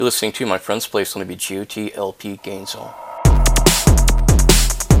You're listening to My Friend's Place on the GOT LP Gain Zone.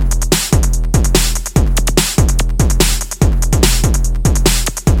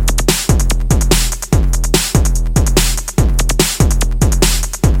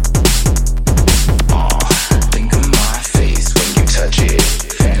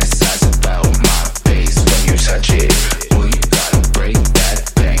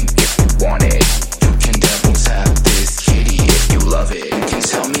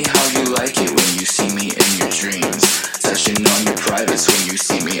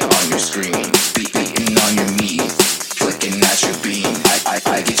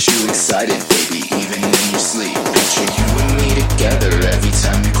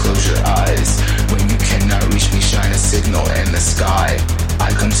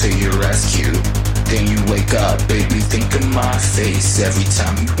 Every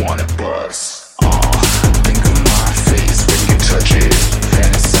time you wanna buzz, think of my face when you touch it.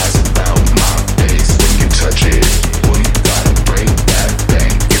 Fantasize about my face when you touch it. Well, you gotta break that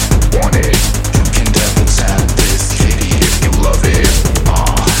bank if you want it. You can double tap this kitty if you love it.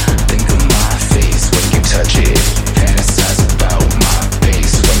 Think of my face when you touch it. Fantasize about my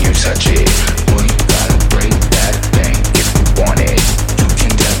face when you touch it. Well, you gotta break that bank if you want it. You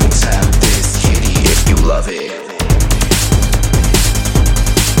can double tap this kitty if you love it.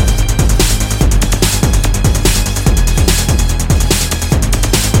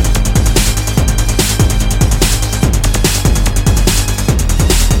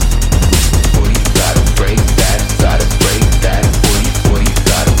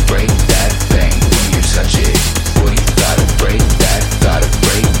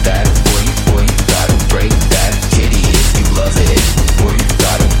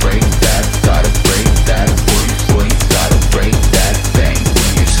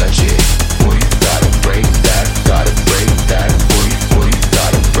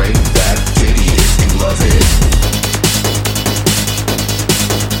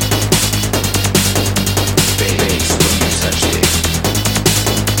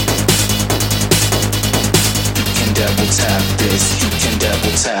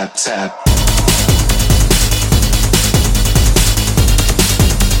 Tap.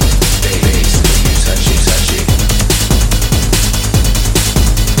 Bass when you touch it.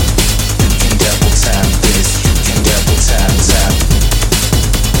 You can double tap this. You can double tap.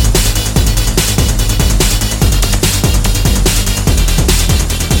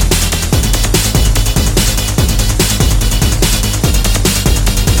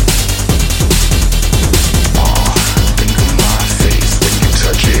 Think of my face when you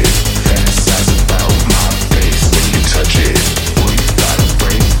touch it.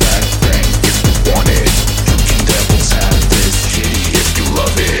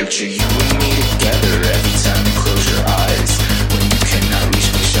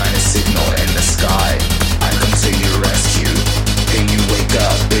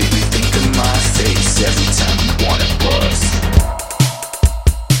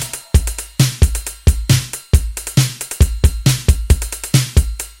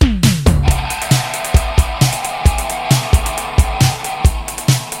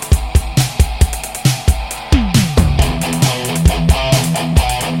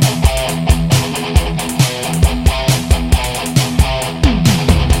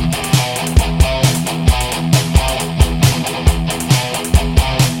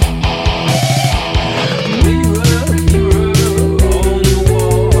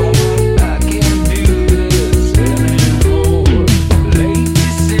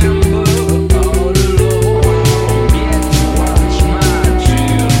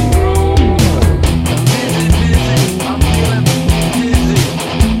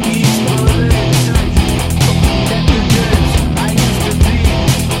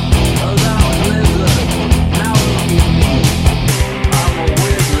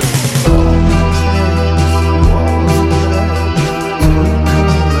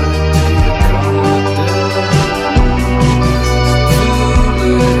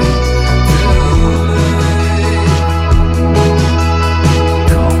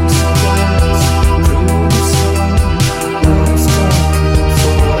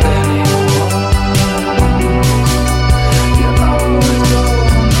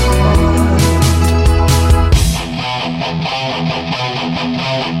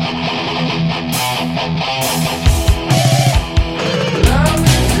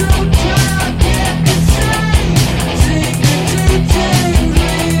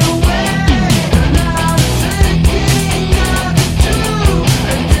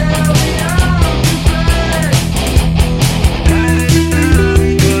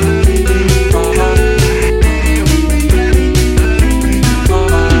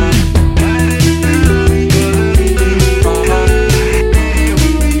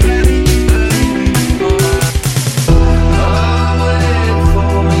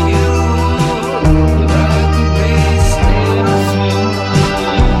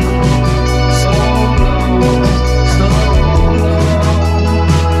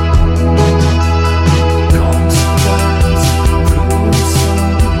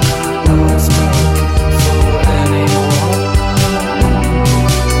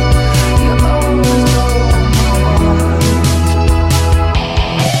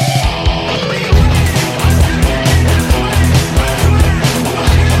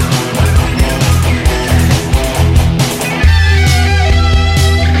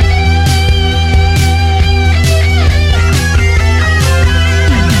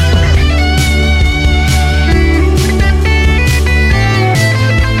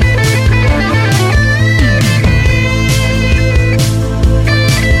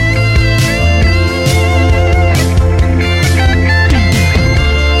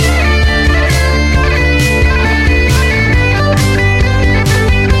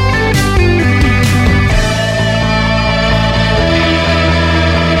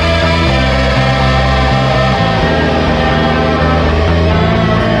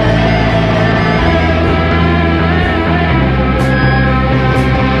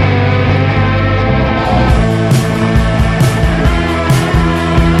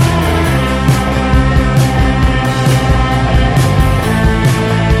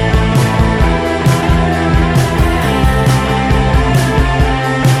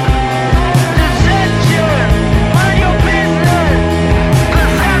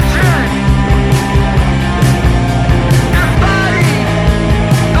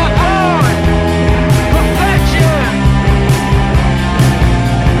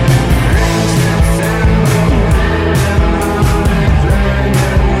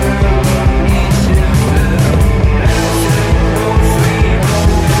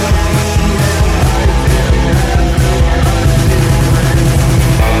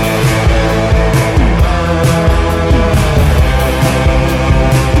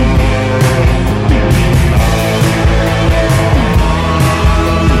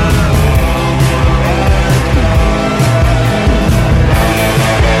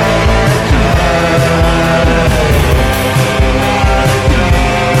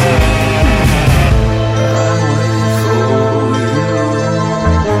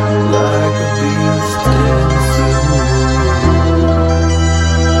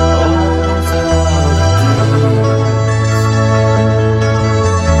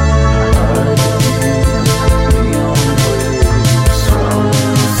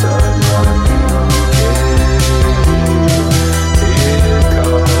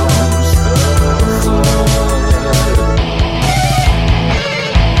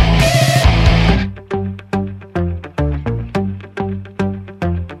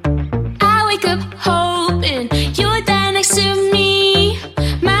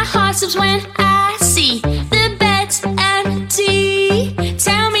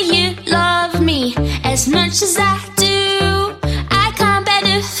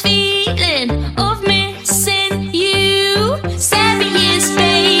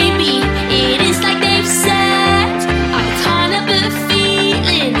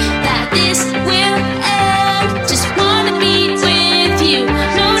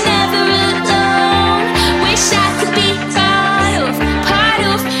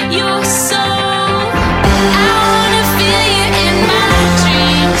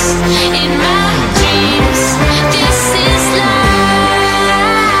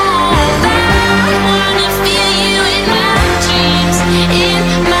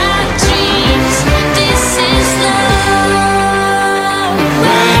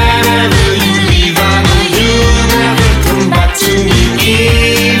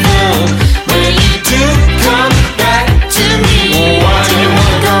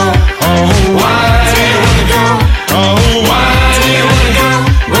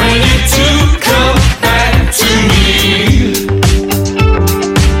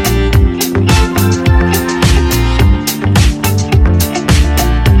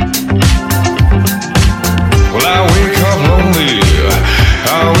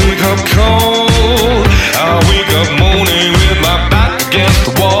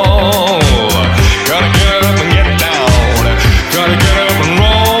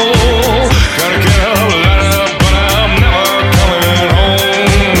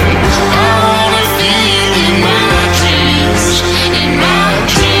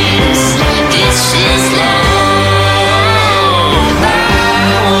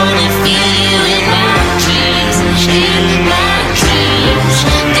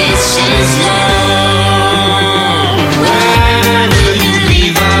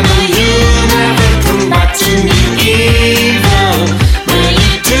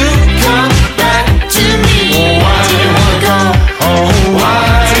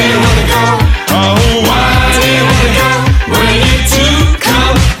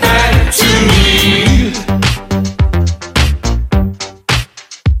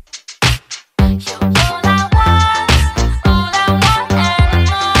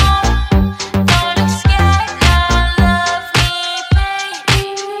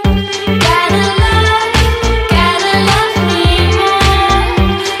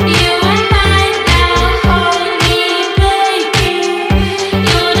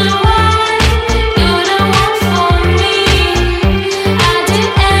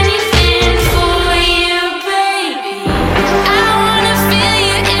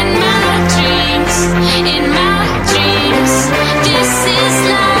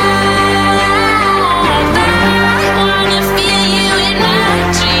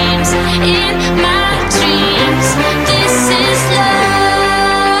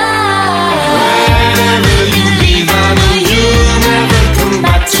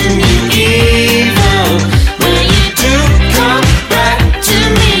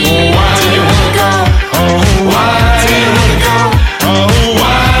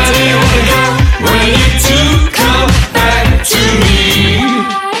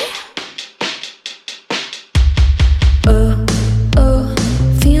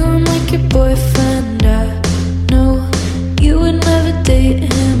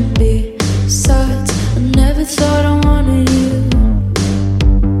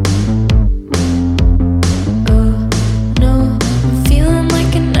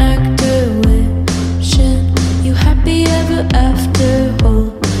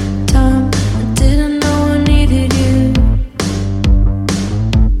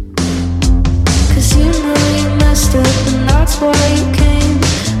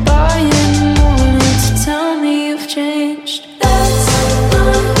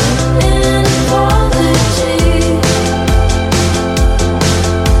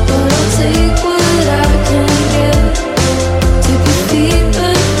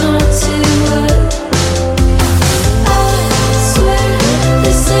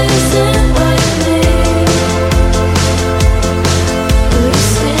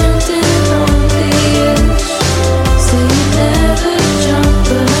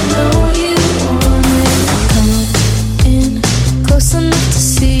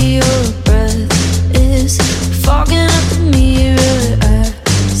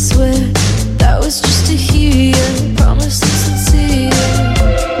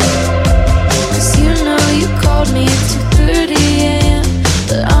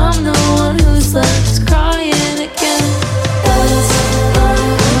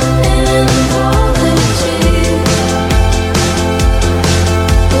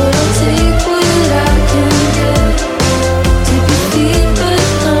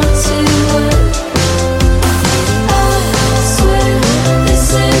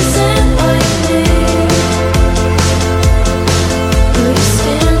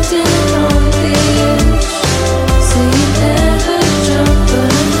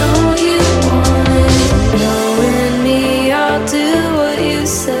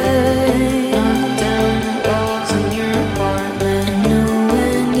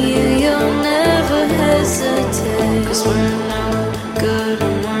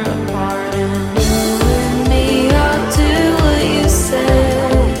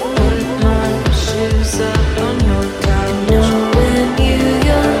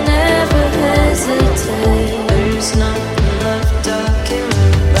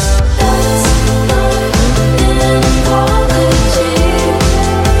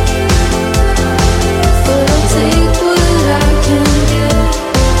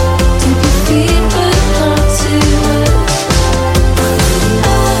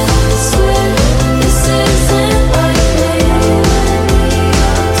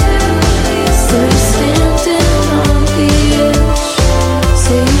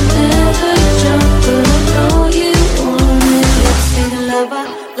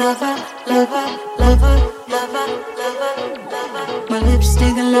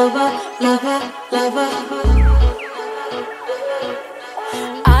 lipstick lover, lover, lover.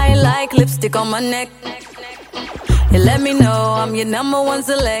 I like lipstick on my neck. You let me know I'm your number one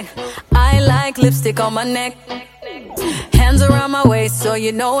select. I like lipstick on my neck. Hands around my waist so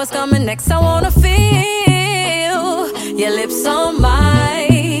you know what's coming next. I wanna feel your lips on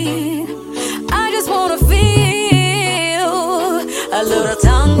mine. I just wanna feel a little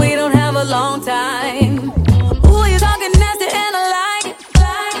tongue, we don't have a long time. Ooh, you're talking nasty and I like it.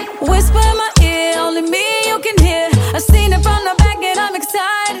 Whisper in my ear, only me you can hear. I've seen it from the back and I'm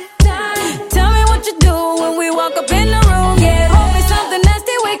excited. Tell me what you do when we walk up in the room. Yeah, hold me something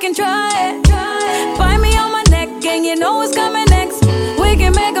nasty, we can try it. Bite me on my neck and you know what's coming next. We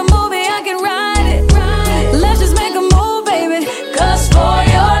can make a movie, I can ride it. Let's just make a move, baby. Cause for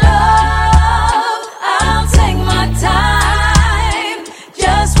your love, I'll take my time.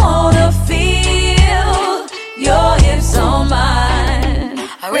 Just wanna feel your hips on mine.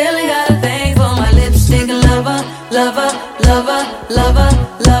 I really got a thing for my lipstick lover, lover, lover, lover,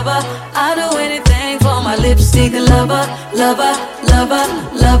 lover. I'll do anything for my lipstick lover, lover, lover,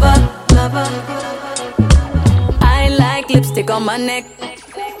 lover, lover. I like lipstick on my neck.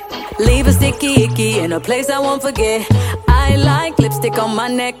 Leave a sticky icky in a place I won't forget. I like lipstick on my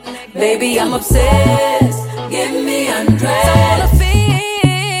neck. Baby, I'm obsessed. Get me undressed. I wanna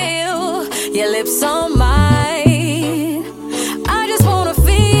feel your lips on mine. I just wanna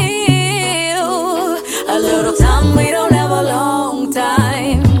feel a little time. We don't have a long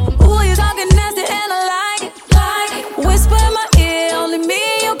time. Ooh, you're talking nasty and I like it. Whisper in my ear, only me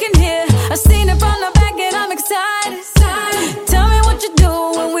you can hear. I've seen it from the back and I'm excited. Tell me what you do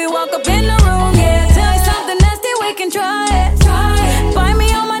when we walk up in the room. Yeah, tell you something nasty, we can try it. Bite me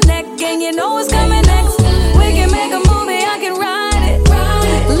on my neck and you know what's coming next. We can make a movie, I can ride it.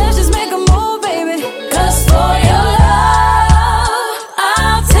 Let's just make a move, baby. Cause for your love,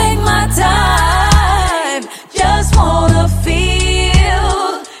 I'll take my time. Just wanna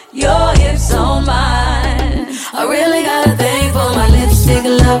feel your hips on mine. I really got a thing for my lipstick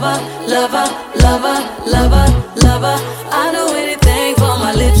lover, lover, lover, lover, lover. I do anything for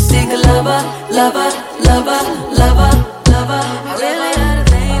my lipstick lover, lover, lover, lover, lover. I really got a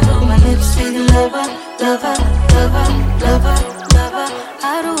thing for my lipstick lover, lover, lover, lover, lover.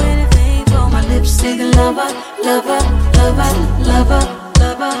 I do anything for my lipstick lover, lover, lover, lover,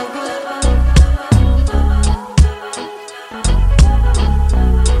 lover.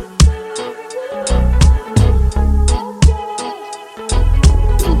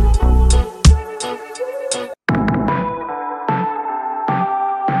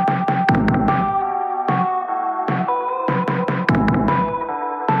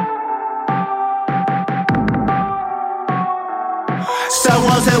 So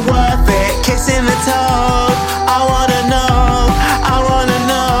was it worth it, kissing the toe? I wanna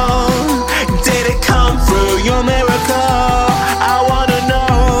know, did it come through your miracle? I wanna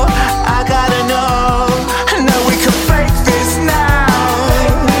know, I gotta know. No, we can fake this now,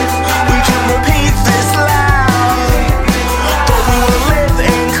 we can repeat this loud, but we will live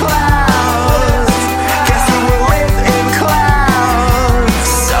in clouds, guess we will live in clouds.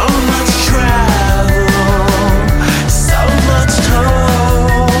 So much travel, so much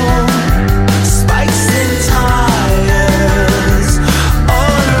home, spice in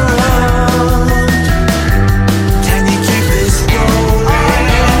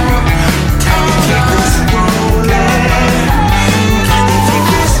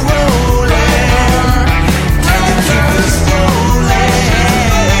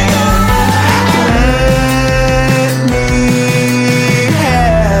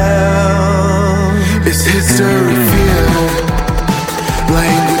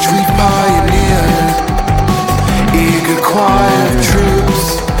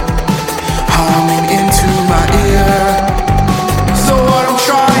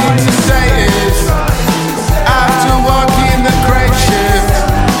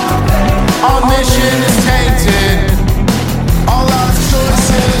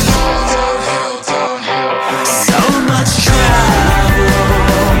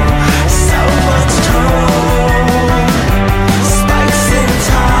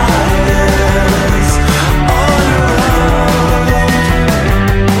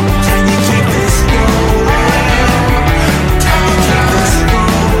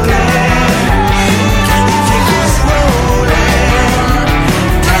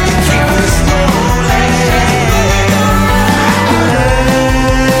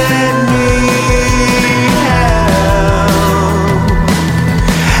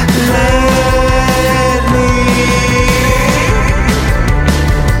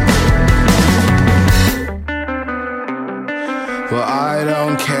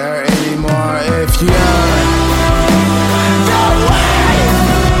don't care anymore if you're the way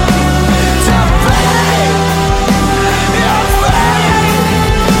to play your fate.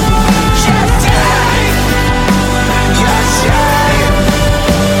 Just take your shame,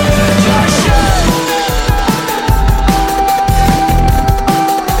 your shame.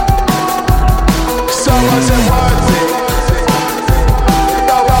 So was it worth it?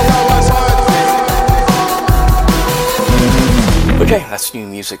 Okay, that's new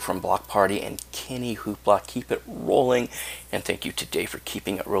music from Bloc Party and KennyHoopla. Keep it rolling, and thank you today for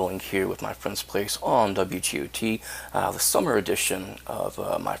keeping it rolling here with My Friend's Place on WGOT, the summer edition of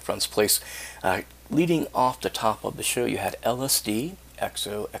My Friend's Place. Leading off the top of the show, you had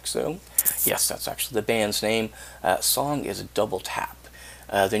LSDXOXO. Yes, that's actually the band's name. Song is Double Tap.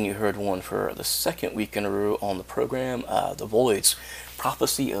 Then you heard one for the second week in a row on the program, the Voidz,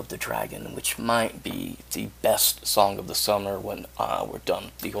 Prophecy of the Dragon, which might be the best song of the summer when we're done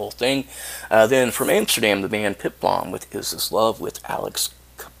the whole thing. Then from Amsterdam, the band Blom with Is This Love with Alex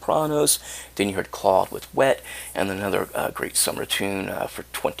Kapranos. Then you heard Claud with Wet, and another great summer tune for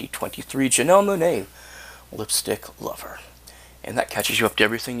 2023, Jenelle Monae, Lipstick Lover. And that catches you up to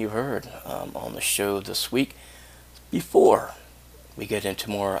everything you heard on the show this week. Before we get into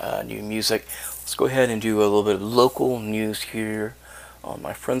more new music, let's go ahead and do a little bit of local news here on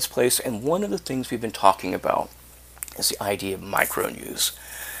My Friend's Place. And one of the things we've been talking about is the idea of micro news.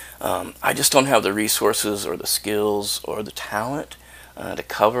 I just don't have the resources or the skills or the talent to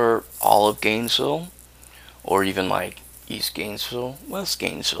cover all of Gainesville, or even like East Gainesville, West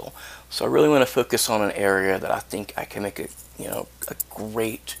Gainesville. So I really want to focus on an area that I think I can make a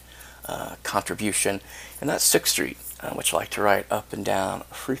great contribution, and that's 6th Street. Which I like to ride up and down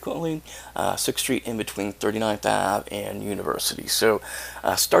frequently. 6th Street in between 39th Ave and University. So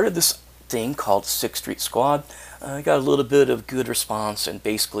started this thing called 6th Street Squad. I got a little bit of good response, and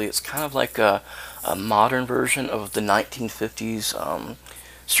basically it's kind of like a modern version of the 1950s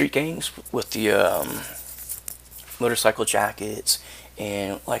street gangs with the motorcycle jackets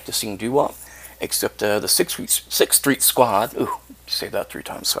and like to sing doo-wop. Except the 6th Street Squad, ooh, say that 3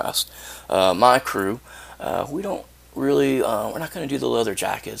 times fast, my crew, we don't really, we're not going to do the leather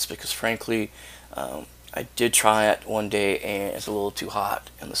jackets because frankly, I did try it one day and it's a little too hot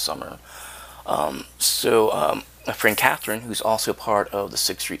in the summer. So my friend Catherine, who's also part of the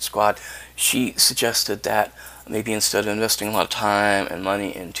 6th Street Squad, she suggested that maybe instead of investing a lot of time and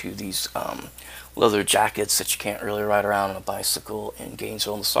money into these leather jackets that you can't really ride around on a bicycle in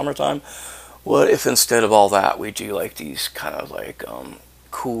Gainesville in the summertime, what if instead of all that we do like these kind of like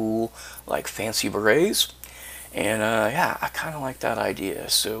cool, like fancy berets? And yeah, I kind of like that idea.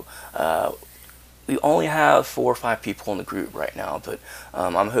 So we only have 4 or 5 people in the group right now, but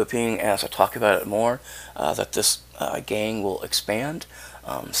I'm hoping as I talk about it more that this gang will expand.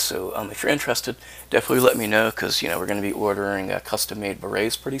 So if you're interested, definitely let me know, because we're going to be ordering custom-made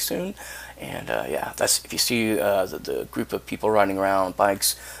berets pretty soon. And yeah, that's if you see the group of people riding around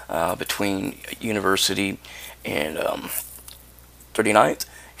bikes between University and 39th.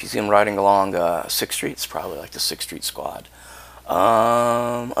 If you see them riding along 6th Street, it's probably like the 6th Street Squad.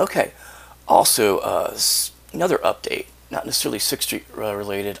 Okay. Also, another update, not necessarily 6th Street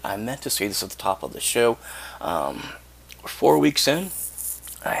related. I meant to say this at the top of the show. We're 4 weeks in.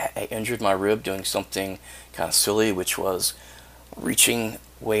 I injured my rib doing something kind of silly, which was reaching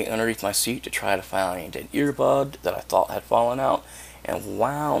way underneath my seat to try to find an earbud that I thought had fallen out, and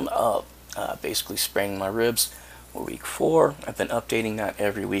wound up basically spraining my ribs. Week 4. I've been updating that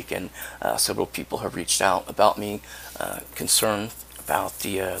every week, and several people have reached out about me, concerned about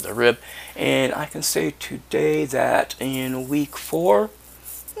the rib. And I can say today that in week 4,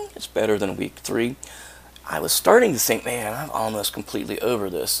 it's better than week 3. I was starting to think, man, I'm almost completely over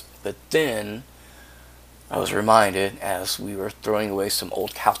this. But then I was reminded, as we were throwing away some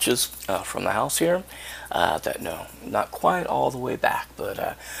old couches from the house here, that no, not quite all the way back,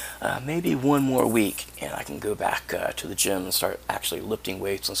 but maybe 1 more week and I can go back to the gym and start actually lifting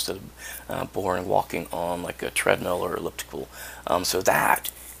weights instead of boring walking on like a treadmill or elliptical. So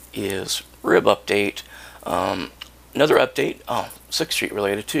that is rib update. Another update, 6th Street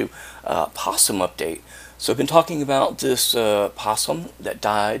related too, possum update. So I've been talking about this possum that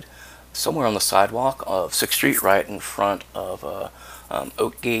died somewhere on the sidewalk of 6th Street, right in front of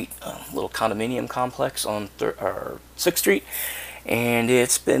Oakgate, little condominium complex on 6th Street, and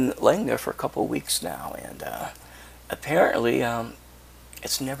it's been laying there for a couple of weeks now, and apparently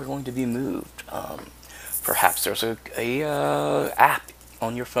it's never going to be moved. Perhaps there's a app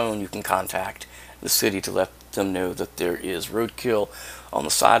on your phone you can contact the city to let them know that there is roadkill on the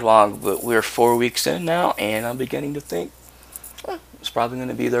sidewalk, but we're 4 weeks in now, and I'm beginning to think, is probably going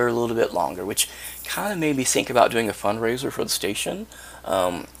to be there a little bit longer, which kind of made me think about doing a fundraiser for the station,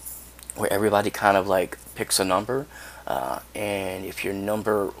 where everybody kind of like picks a number, and if your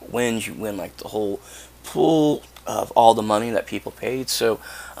number wins, you win like the whole pool of all the money that people paid. So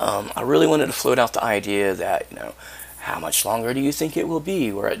I really wanted to float out the idea that, how much longer do you think it will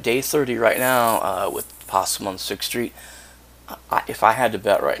be? We're at day 30 right now with Possum on 6th Street. If I had to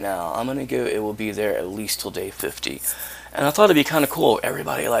bet right now, I'm going to go, it will be there at least till day 50. And I thought it'd be kind of cool.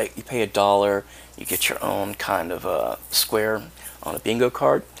 Everybody, like, you pay $1, you get your own kind of square on a bingo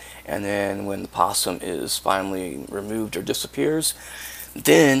card, and then when the possum is finally removed or disappears,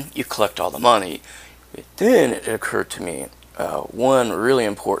 then you collect all the money. Then it occurred to me, one really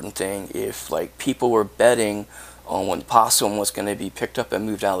important thing, if like people were betting on when the possum was going to be picked up and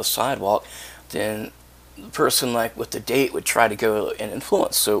moved out of the sidewalk, then the person like with the date would try to go and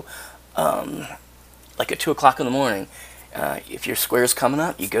influence. So like at 2 o'clock in the morning, if your square's coming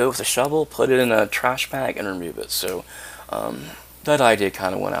up, you go with a shovel, put it in a trash bag, and remove it. So that idea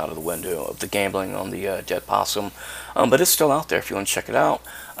kind of went out of the window of the gambling on the dead possum. But it's still out there if you want to check it out.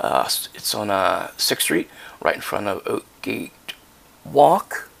 It's on 6th Street, right in front of Oakgate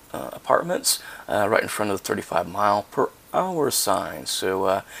Walk Apartments, right in front of the 35 mile per hour sign.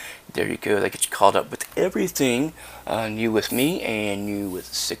 So there you go. They get you caught up with everything new with me and new with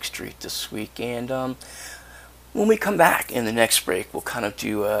 6th Street this week. And when we come back in the next break, we'll kind of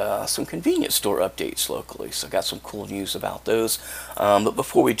do some convenience store updates locally. So I got some cool news about those. But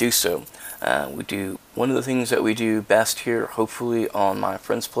before we do so, we do one of the things that we do best here, hopefully on my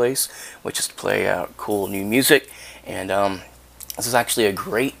friend's place, which is to play cool new music. And this is actually a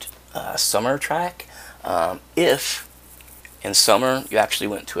great summer track. If in summer you actually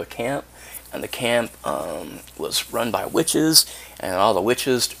went to a camp, and the camp was run by witches, and all the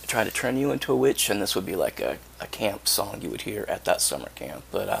witches try to turn you into a witch, and this would be like a camp song you would hear at that summer camp.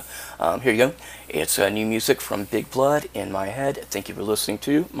 But here you go. It's new music from Big Blood, In My Head. Thank you for listening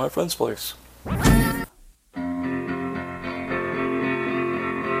to My Friend's Place.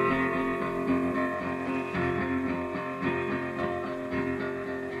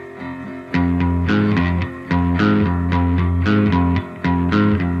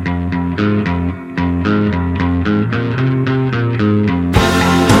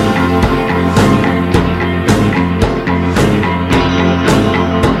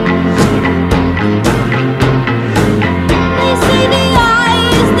 They say the eye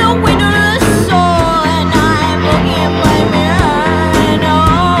is the winner's soul.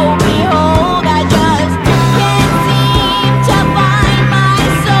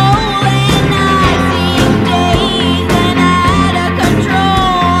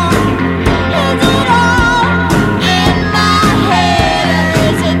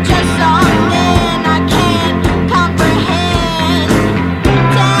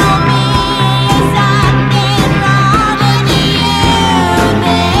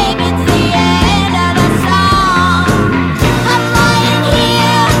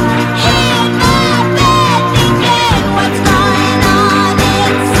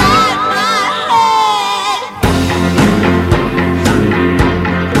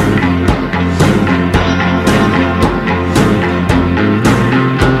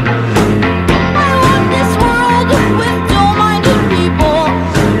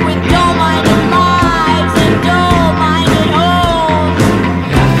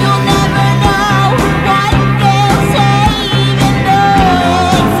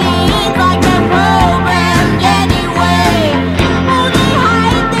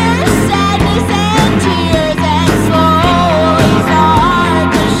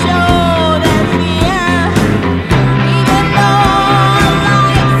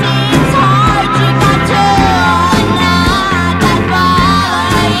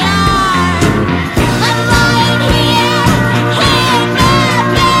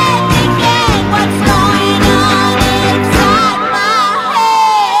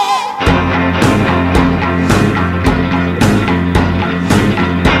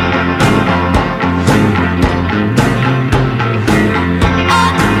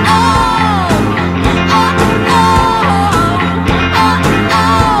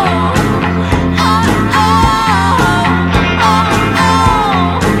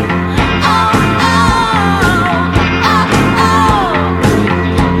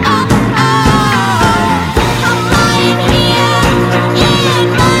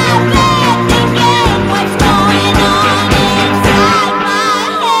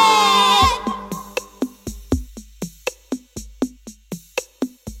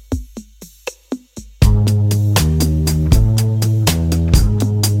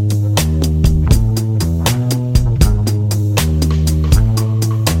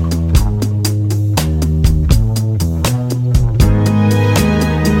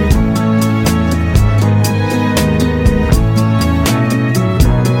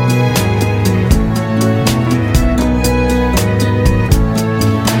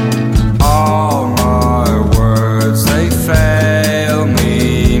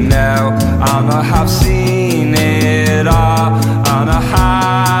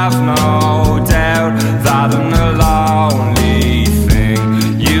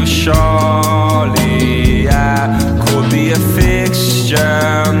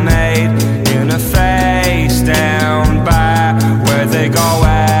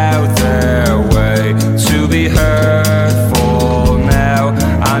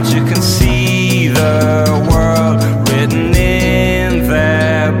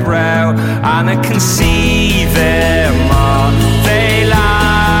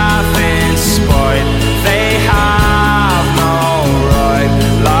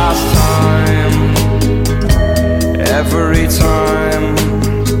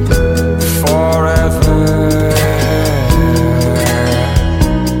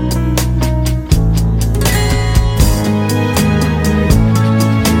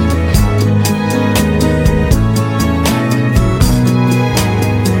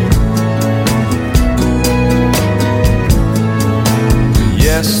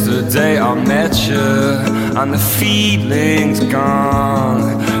 feeling's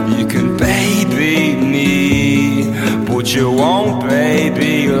gone. You can baby me, but you won't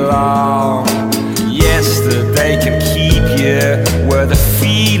baby long. Yesterday can keep you where the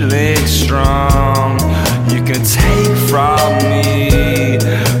feeling's strong. You can take from me,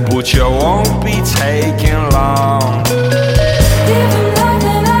 but you won't be taking long.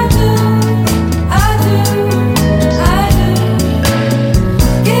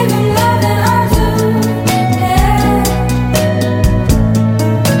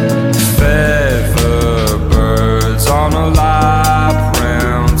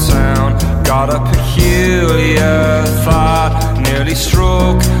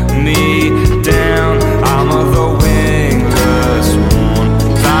 Struck me down. I'm the wingless one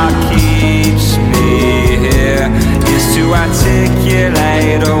that keeps me here. Is to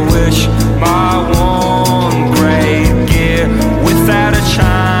articulate a wish, my one great gear. Without a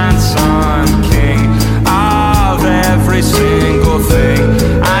chance I'm king of every single thing,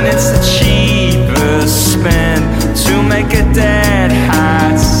 and it's the cheapest spend to make a dead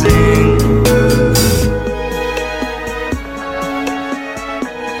hat sing.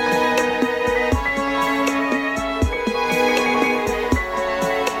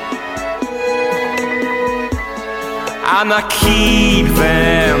 And I keep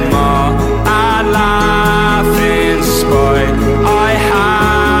them all alive in spite. I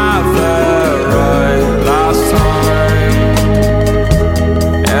have the right last time,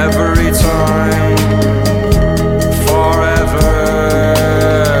 every time, forever.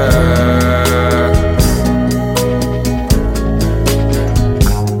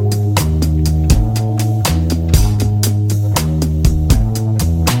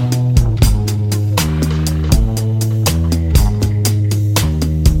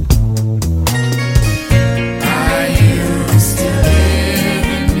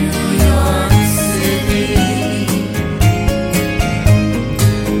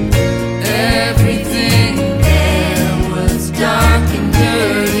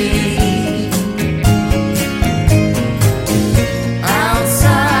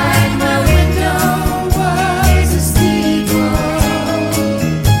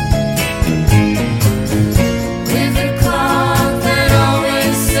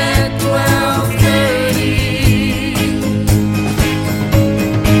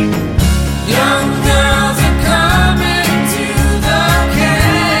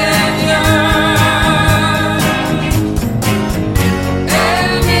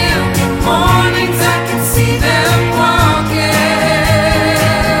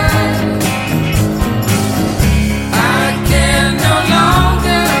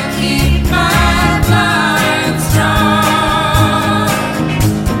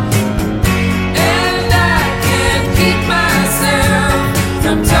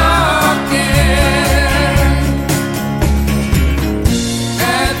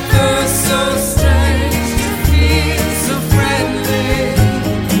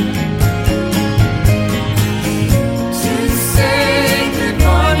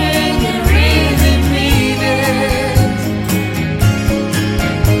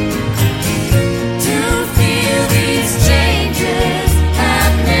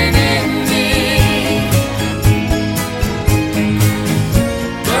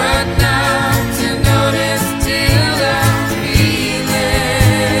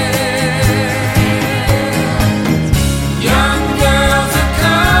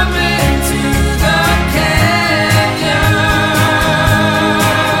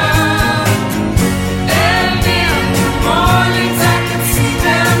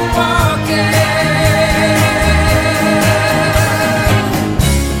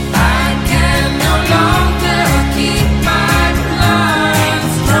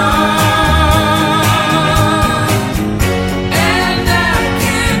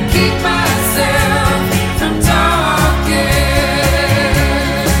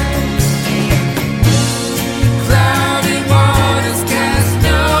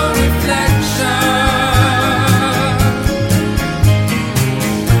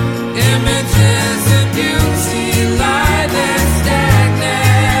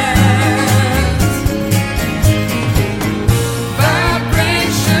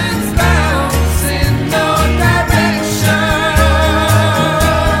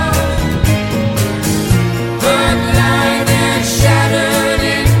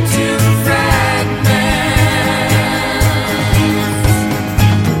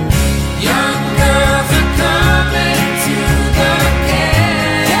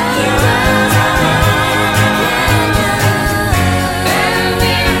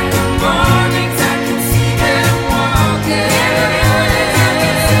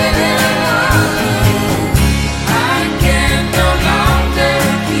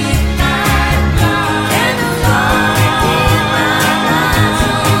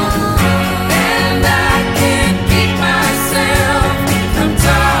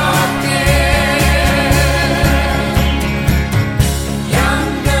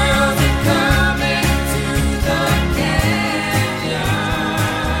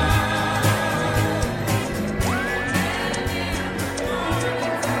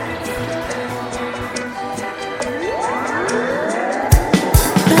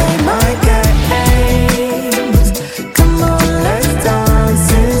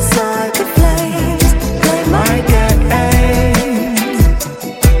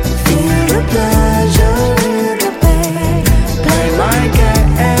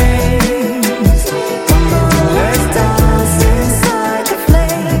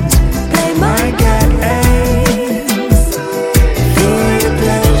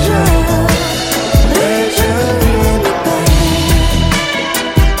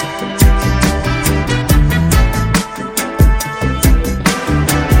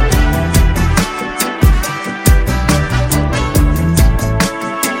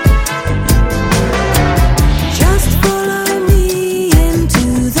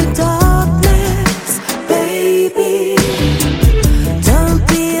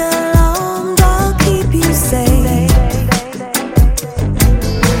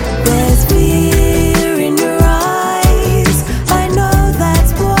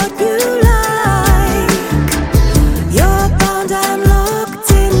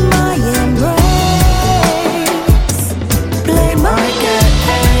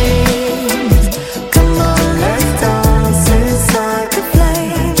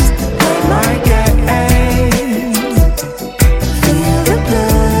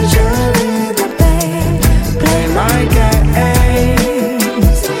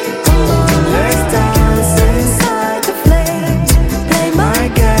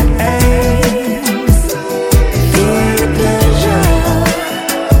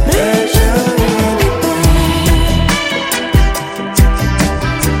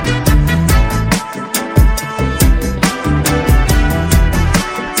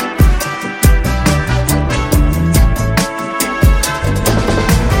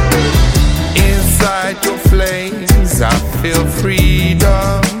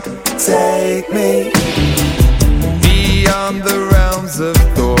 of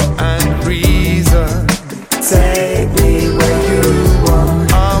thought and reason. Take me where you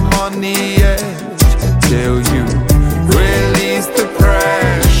want. I'm on the edge till you release the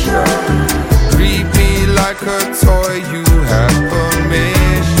pressure. Treat me like a toy, you have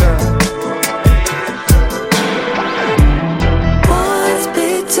permission. Once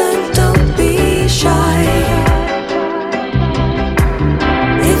bitten, don't be shy.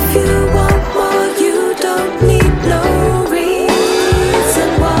 If you want more, you don't need no reason.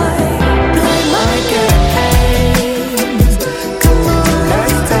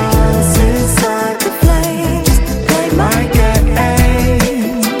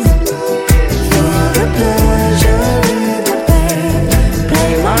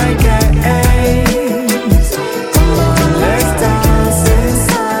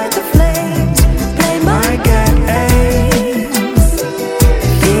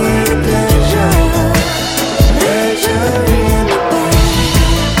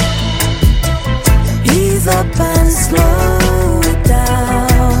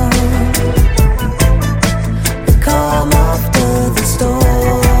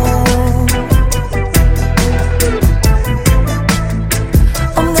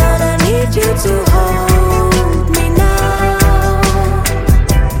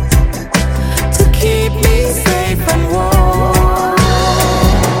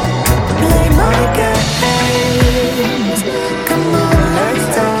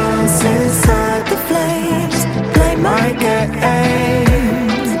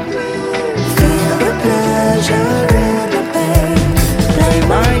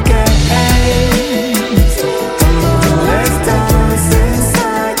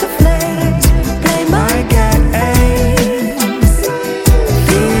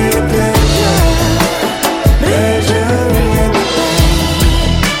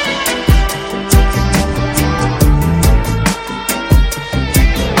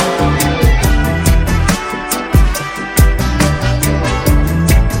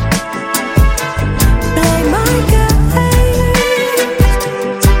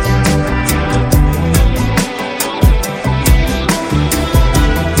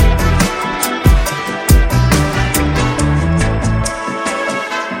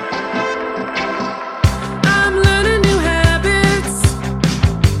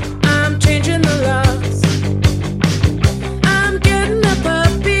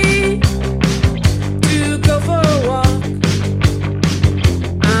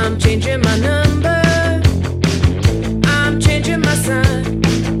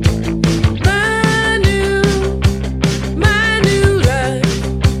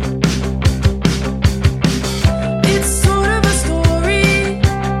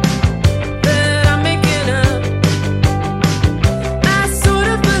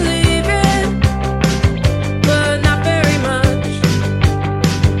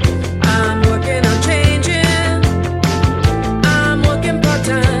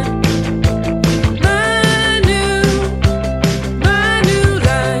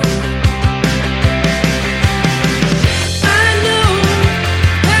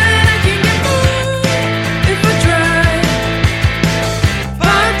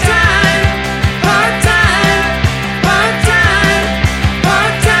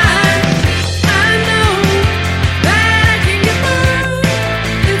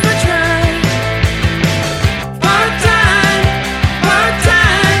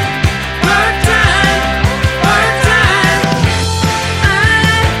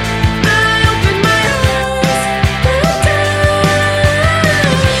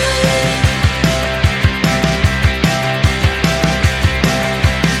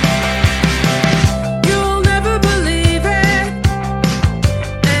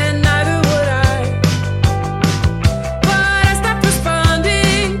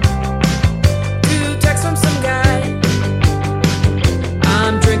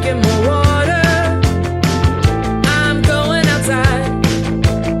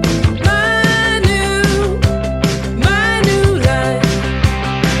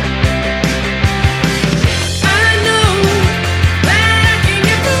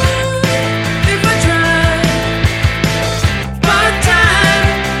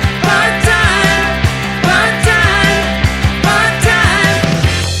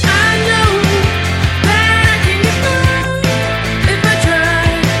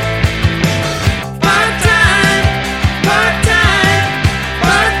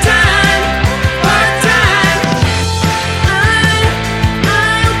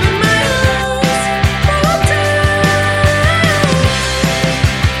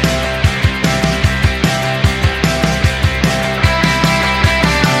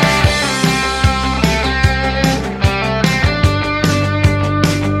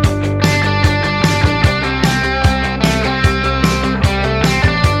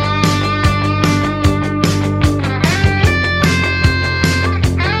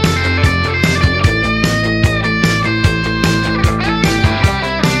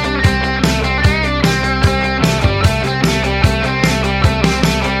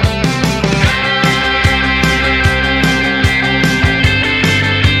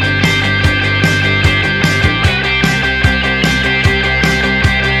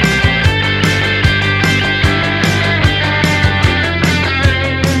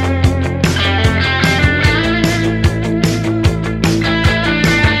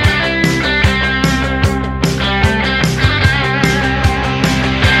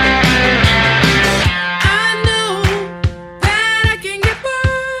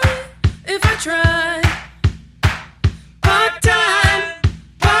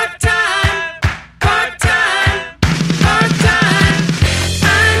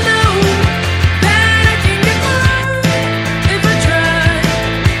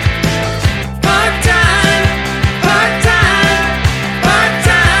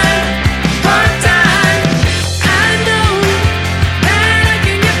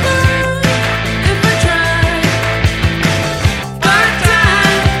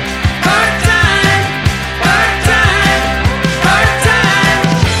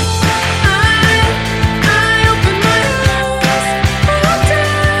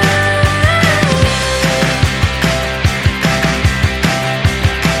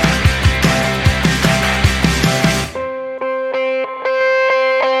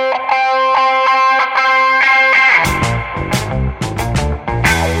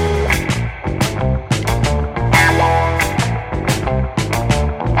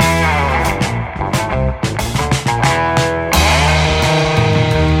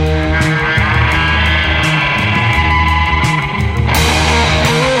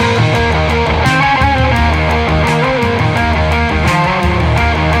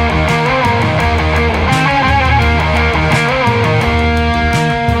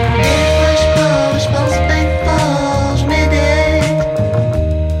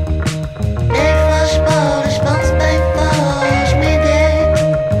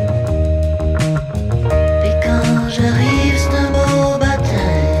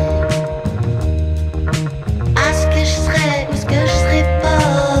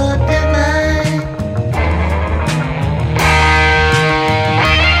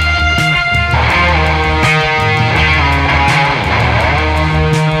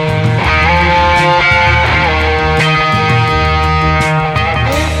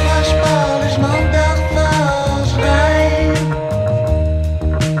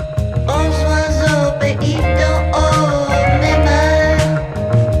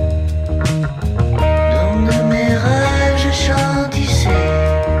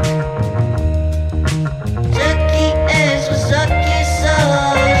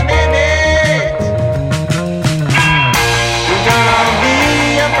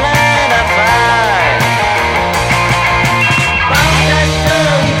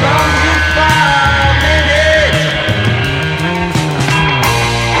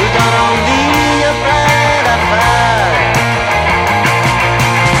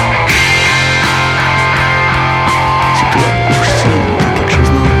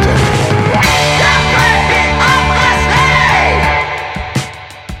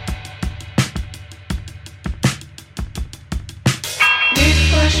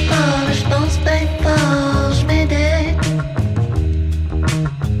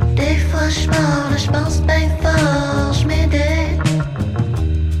 je pense bien fort, je m'aidais.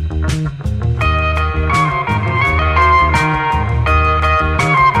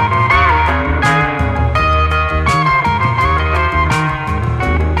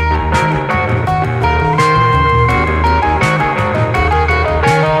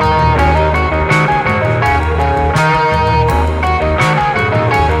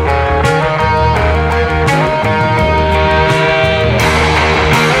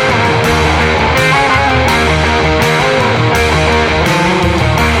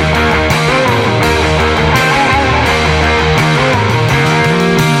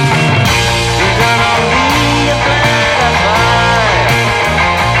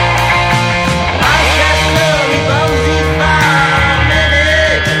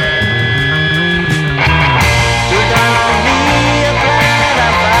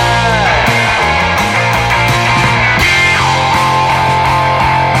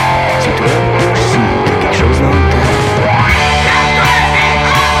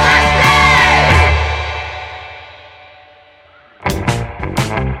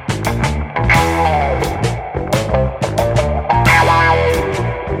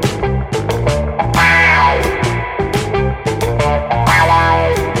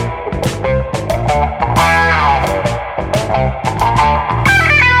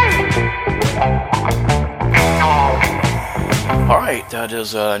 That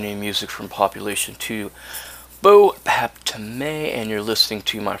is new music from Population 2, Beau, bapte, and you're listening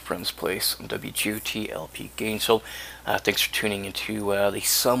to My Friend's Place on WGOT LP Gainesville. Thanks for tuning into the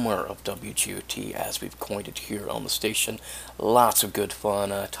summer of WGOT, as we've coined it here on the station. Lots of good fun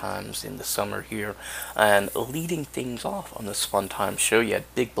times in the summer here. And leading things off on this fun time show, you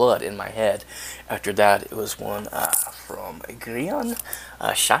had Big Blood in My Head. After that, it was one from Grian,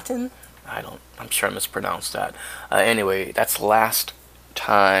 Chatten. I'm sure I mispronounced that. Anyway, that's Last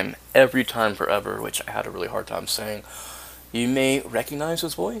Time, Every Time Forever, which I had a really hard time saying. You may recognize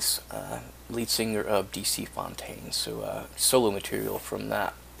his voice, lead singer of DC Fontaine, so solo material from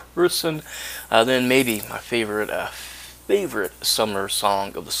that person. Then maybe my favorite summer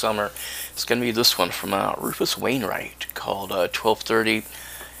song of the summer is going to be this one from Rufus Wainwright called 12:30,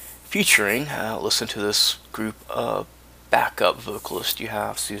 featuring, listen to this group of backup vocalists. You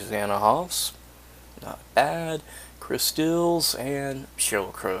have Susanna Hoffs, not bad, Chris Stills, and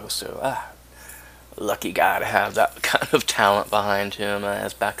Sheryl Crow. So, lucky guy to have that kind of talent behind him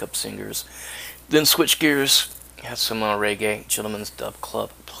as backup singers. Then switch gears, had some reggae, Gentleman's Dub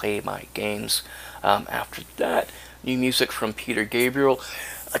Club, Play My Games. After that, new music from Peter Gabriel.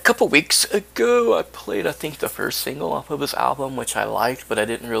 A couple weeks ago, I played, I think, the first single off of his album, which I liked, but I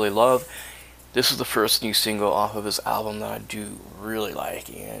didn't really love. This is the first new single off of his album that I do really like,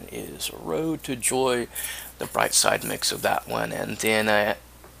 and it is Road to Joy, the bright side mix of that one. And then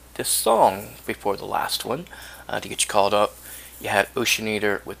this song before the last one, to get you called up, you had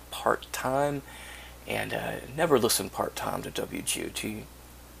Oceanator with Part Time, and never listen part time to WGOT,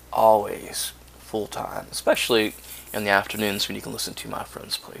 always full time, especially in the afternoons when you can listen to My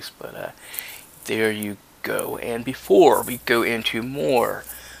Friend's Place. But there you go. And before we go into more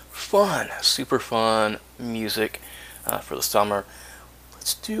fun, super fun music for the summer,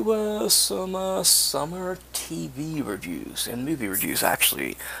 let's do some summer TV reviews and movie reviews,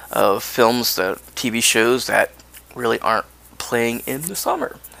 actually, of films, TV shows that really aren't playing in the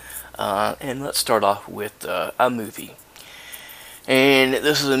summer. And let's start off with a movie. And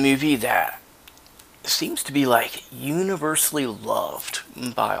this is a movie that seems to be like universally loved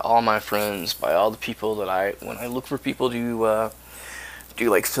by all my friends, by all the people that when I look for people to do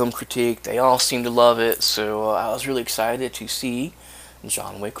like film critique, they all seem to love it. So I was really excited to see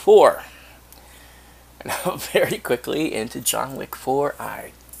John Wick 4. And very quickly into John Wick 4,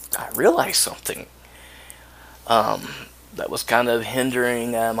 I realized something that was kind of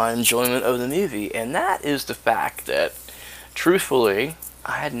hindering my enjoyment of the movie, and that is the fact that, truthfully,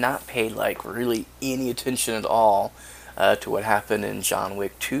 I had not paid like really any attention at all to what happened in John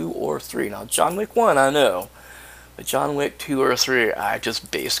Wick 2 or 3. Now, John Wick 1, I know, but John Wick 2 or 3, I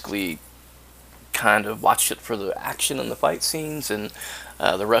just basically kind of watched it for the action and the fight scenes, and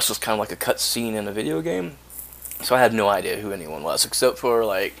the rest was kind of like a cut scene in a video game. So I had no idea who anyone was, except for,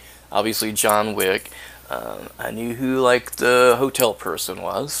 like, obviously John Wick. I knew who, like, the hotel person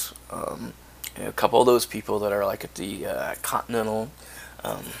was. A couple of those people that are, like, at the Continental.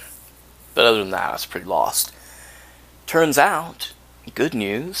 But other than that, I was pretty lost. Turns out, good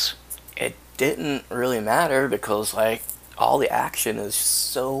news, it didn't really matter because, like, all the action is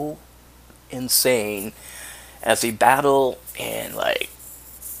so insane as they battle and, like,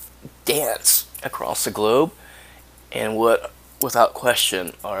 dance across the globe. And what, without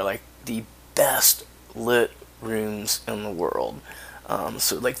question, are, like, the best lit rooms in the world.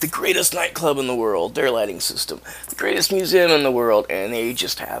 So like the greatest nightclub in the world, their lighting system, the greatest museum in the world, and they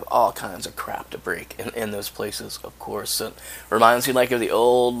just have all kinds of crap to break in those places, of course. It reminds me like of the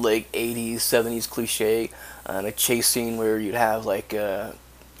old like 80s, 70s cliche, a chase scene where you'd have like a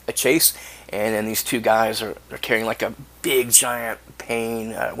chase, and then these two guys are carrying like a big giant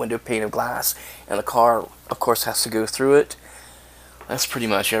window pane of glass, and the car, of course, has to go through it. That's pretty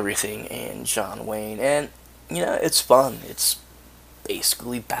much everything in John Wayne, and you know, it's fun. It's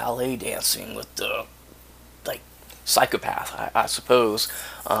basically ballet dancing with the like psychopath, I suppose,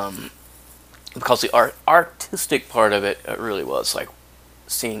 because the artistic part of it really was like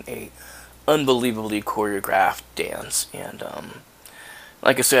seeing a unbelievably choreographed dance, and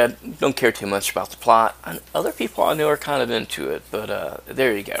like I said, don't care too much about the plot. And other people I know are kind of into it, but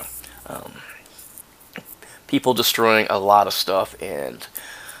there you go. People destroying a lot of stuff, and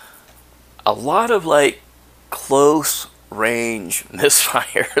a lot of like close range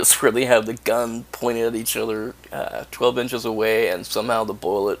misfires where they have the gun pointed at each other 12 inches away and somehow the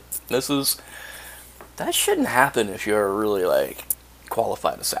bullet misses. That shouldn't happen if you're a really like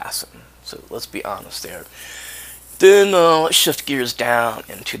qualified assassin. So let's be honest there. Then let's shift gears down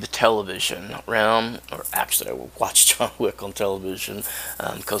into the television realm, or actually I will watch John Wick on television,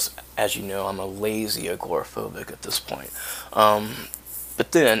 because as you know, I'm a lazy agoraphobic at this point.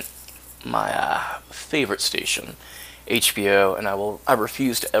 But then my favorite station, HBO, and I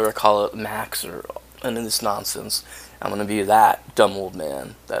refuse to ever call it Max or any of this nonsense. I'm going to be that dumb old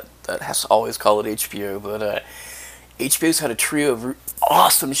man that has to always call it HBO, but HBO's had a trio of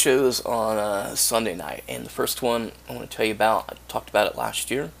awesome shows on Sunday night, and the first one I want to tell you about, I talked about it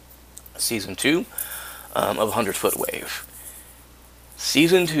last year, Season 2 of 100 Foot Wave.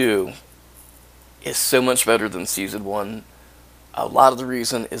 Season 2 is so much better than Season 1. A lot of the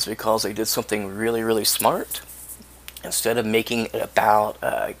reason is because they did something really, really smart. Instead of making it about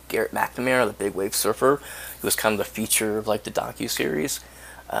Garrett McNamara, the big wave surfer, who was kind of the feature of like the docuseries,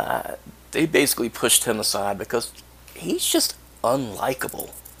 they basically pushed him aside because he's just unlikable.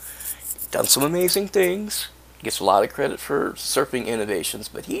 Done some amazing things, gets a lot of credit for surfing innovations,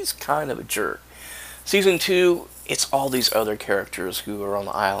 but he's kind of a jerk. Season 2, it's all these other characters who are on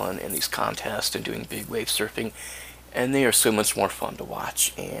the island in these contests and doing big wave surfing, and they are so much more fun to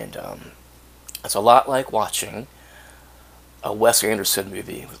watch. And it's a lot like watching a Wes Anderson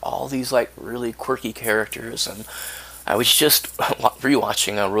movie with all these like really quirky characters. And I was just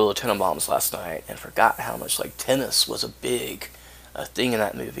rewatching Rule of Tenenbaums last night and forgot how much like tennis was a big thing in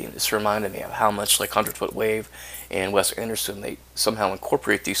that movie, and this reminded me of how much like 100 Foot Wave and Wes Anderson, they somehow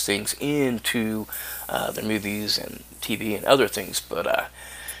incorporate these things into their movies and TV and other things. But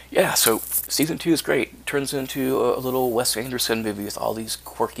yeah, so Season 2 is great. It turns into a little Wes Anderson movie with all these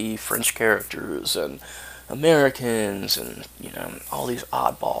quirky French characters and Americans and, you know, all these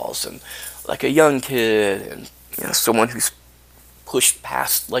oddballs, and like a young kid, and, you know, someone who's pushed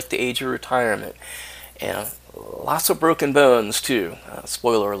past like the age of retirement, and lots of broken bones too.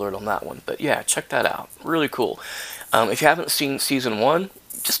 Spoiler alert on that one, but yeah, check that out. Really cool. If you haven't seen Season 1,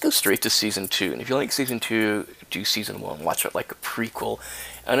 just go straight to Season 2, and if you like Season 2, do Season 1. Watch it like a prequel.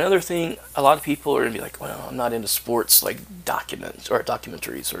 Another thing, a lot of people are gonna be like, well, I'm not into sports like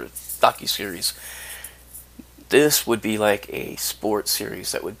documentaries or docuseries. This would be like a sports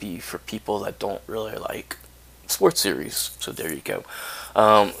series that would be for people that don't really like sports series. So there you go.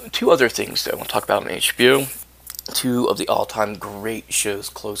 Two other things that I want to talk about on HBO. Two of the all-time great shows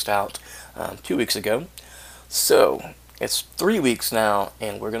closed out 2 weeks ago. So it's 3 weeks now,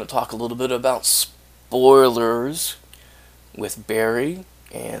 and we're going to talk a little bit about spoilers with Barry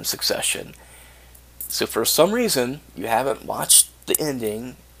and Succession. So for some reason, you haven't watched the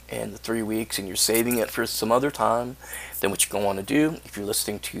ending in the 3 weeks, and you're saving it for some other time, then what you're going to want to do, if you're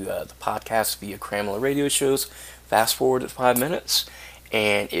listening to the podcast via Cramla radio shows, fast forward at 5 minutes.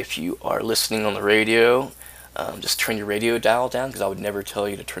 And if you are listening on the radio, just turn your radio dial down, because I would never tell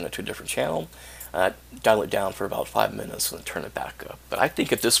you to turn it to a different channel. Dial it down for about 5 minutes and then turn it back up. But I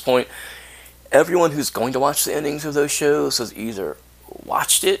think at this point, everyone who's going to watch the endings of those shows has either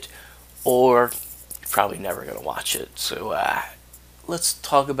watched it or you're probably never going to watch it. So let's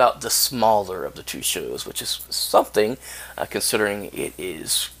talk about the smaller of the two shows, which is something, considering it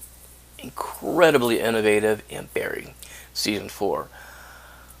is incredibly innovative, in Barry, Season 4.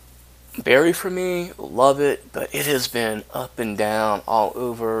 Barry, for me, love it, but it has been up and down all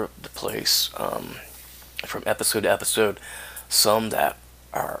over the place from episode to episode. Some that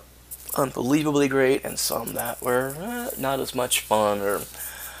are unbelievably great, and some that were not as much fun or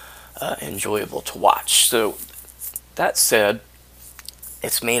enjoyable to watch. So, that said,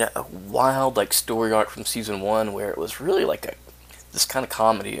 it's made a wild like story arc from season 1 where it was really like this kind of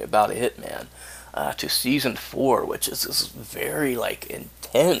comedy about a hitman, to season 4, which is this very like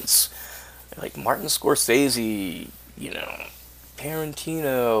intense, like Martin Scorsese,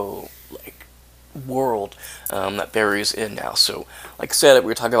 Tarantino like world that Barry's in now. So like I said, we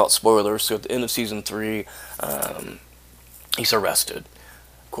were talking about spoilers. So at the end of season 3, he's arrested.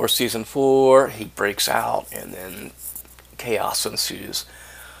 Of course, season 4, he breaks out, and then chaos ensues.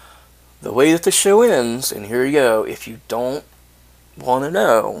 The way that the show ends, and here you go, if you don't want to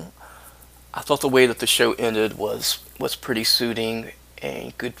know, I thought the way that the show ended was pretty suiting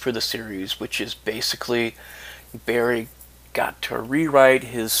and good for the series, which is basically Barry got to rewrite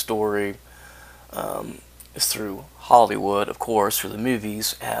his story through Hollywood, of course, for the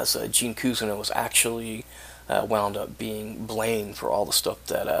movies, as Gene Cousineau was actually wound up being blamed for all the stuff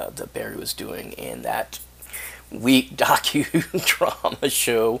that Barry was doing in that weak docudrama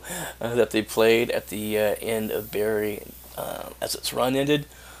show that they played at the end of Barry as its run ended.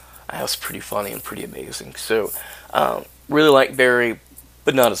 That was pretty funny and pretty amazing. So, really like Barry,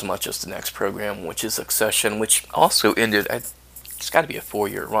 but not as much as the next program, which is Succession, which also ended, it's got to be a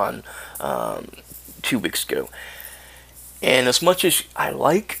 4-year run, 2 weeks ago. And as much as I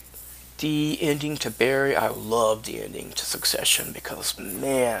like the ending to Barry, I love the ending to Succession, because,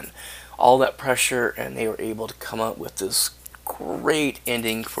 man, all that pressure, and they were able to come up with this great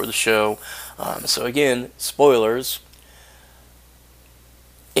ending for the show. So again, spoilers,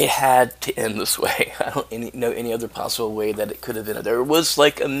 it had to end this way. I don't know any other possible way that it could have ended. There was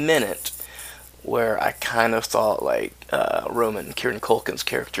like a minute where I kind of thought like Roman, Kieran Culkin's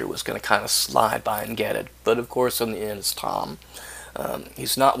character, was going to kind of slide by and get it. But of course, in the end, it's Tom.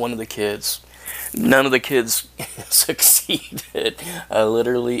 He's not one of the kids. None of the kids succeeded,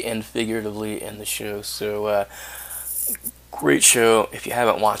 literally and figuratively, in the show. So, great show. If you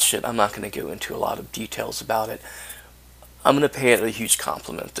haven't watched it, I'm not going to go into a lot of details about it. I'm going to pay it a huge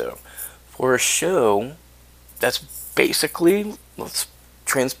compliment, though. For a show that's basically, let's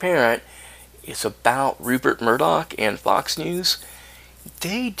transparent, it's about Rupert Murdoch and Fox News.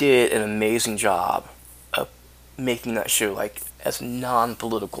 They did an amazing job of making that show like as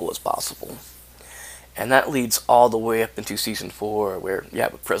non-political as possible. And that leads all the way up into season 4, where you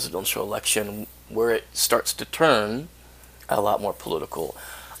have a presidential election, where it starts to turn a lot more political.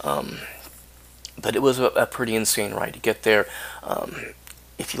 But it was a pretty insane ride to get there.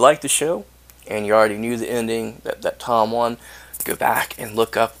 If you like the show, and you already knew the ending, that Tom won, go back and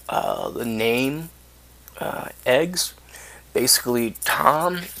look up the name, Eggs. Basically,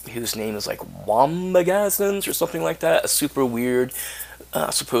 Tom, whose name is like Wambagazins or something like that, a super weird,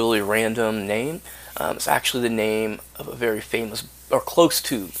 supposedly random name. It's actually the name of a very famous, or close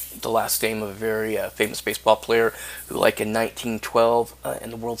to the last name of a very famous baseball player who, like in 1912, in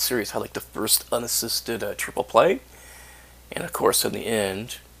the World Series, had like the first unassisted triple play. And of course, in the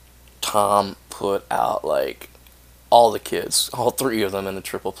end, Tom put out like all the kids, all 3 of them, in the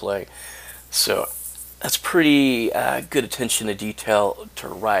triple play. So that's pretty good attention to detail to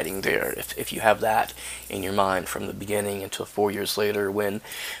writing there, if you have that in your mind from the beginning until 4 years later, when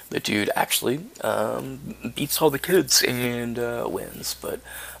the dude actually beats all the kids and wins. But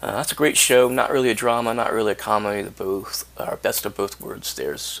that's a great show. Not really a drama, not really a comedy. The both are best of both worlds.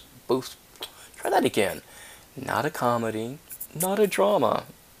 There's both. Try that again. Not a comedy, not a drama.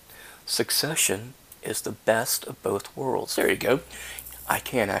 Succession is the best of both worlds. There you go. I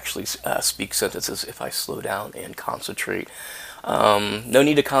can actually speak sentences if I slow down and concentrate. No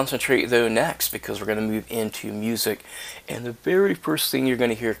need to concentrate, though, next, because we're going to move into music. And the very first thing you're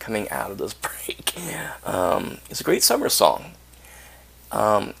going to hear coming out of this break is a great summer song.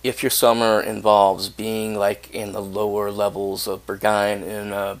 If your summer involves being like in the lower levels of Berghain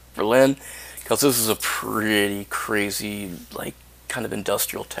in Berlin, because this is a pretty crazy, like, kind of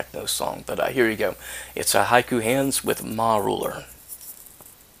industrial techno song. But here you go. It's a Haiku Hands with Ma Ruler.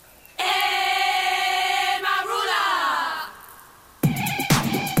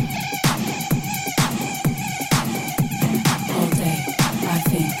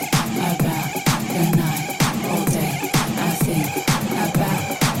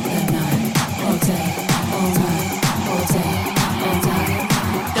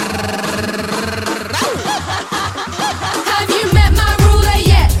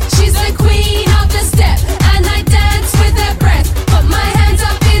 Queen of the step, and I dance with her breath.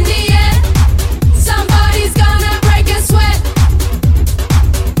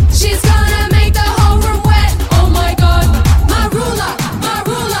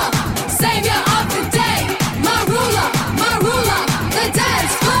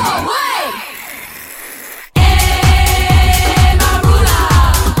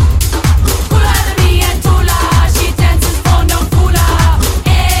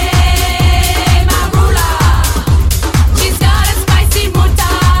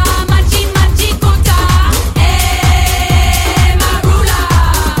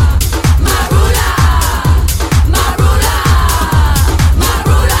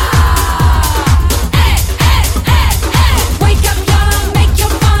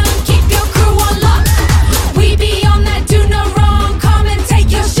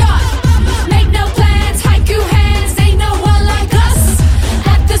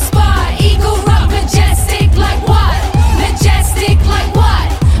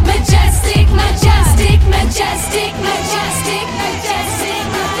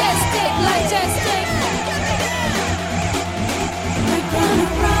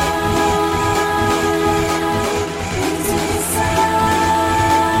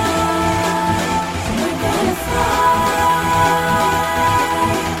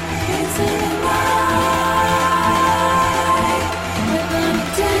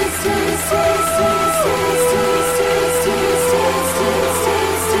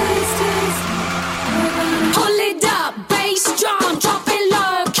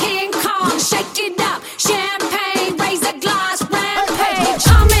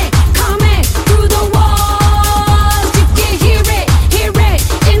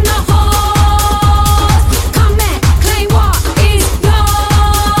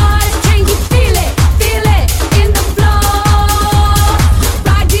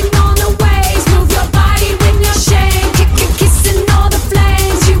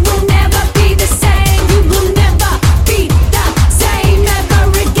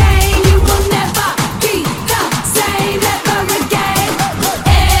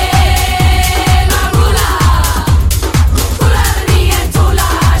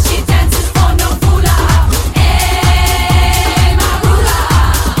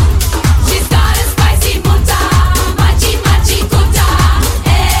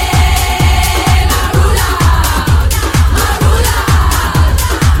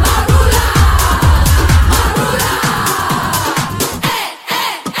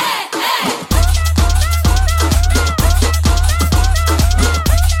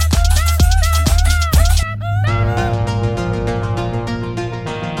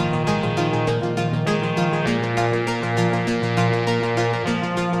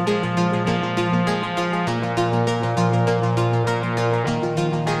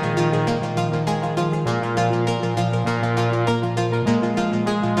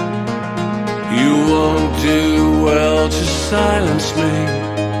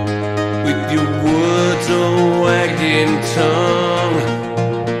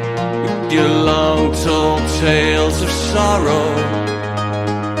 sorrow,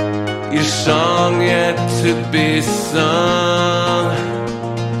 your song yet to be sung.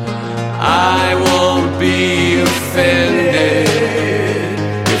 I won't be offended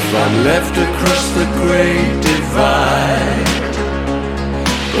if I'm left across the great divide.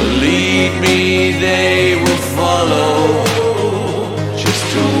 Believe me, they will follow just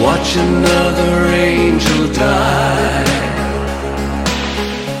to watch another angel die.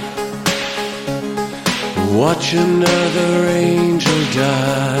 Watch another angel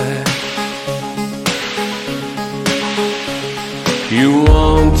die. You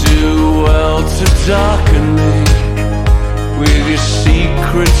won't do well to darken me with your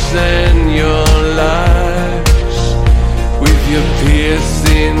secrets and your lies, with your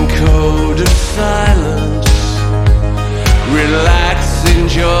piercing code of silence. Relax,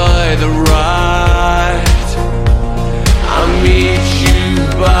 enjoy the ride. I'll meet you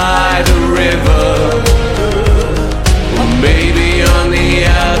by the river, or maybe on the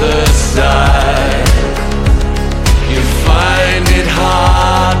other side. You find it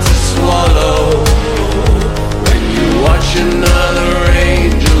hard to swallow when you watch another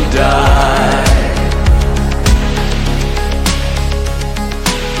angel die.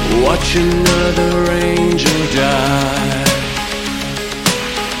 Watch another angel die.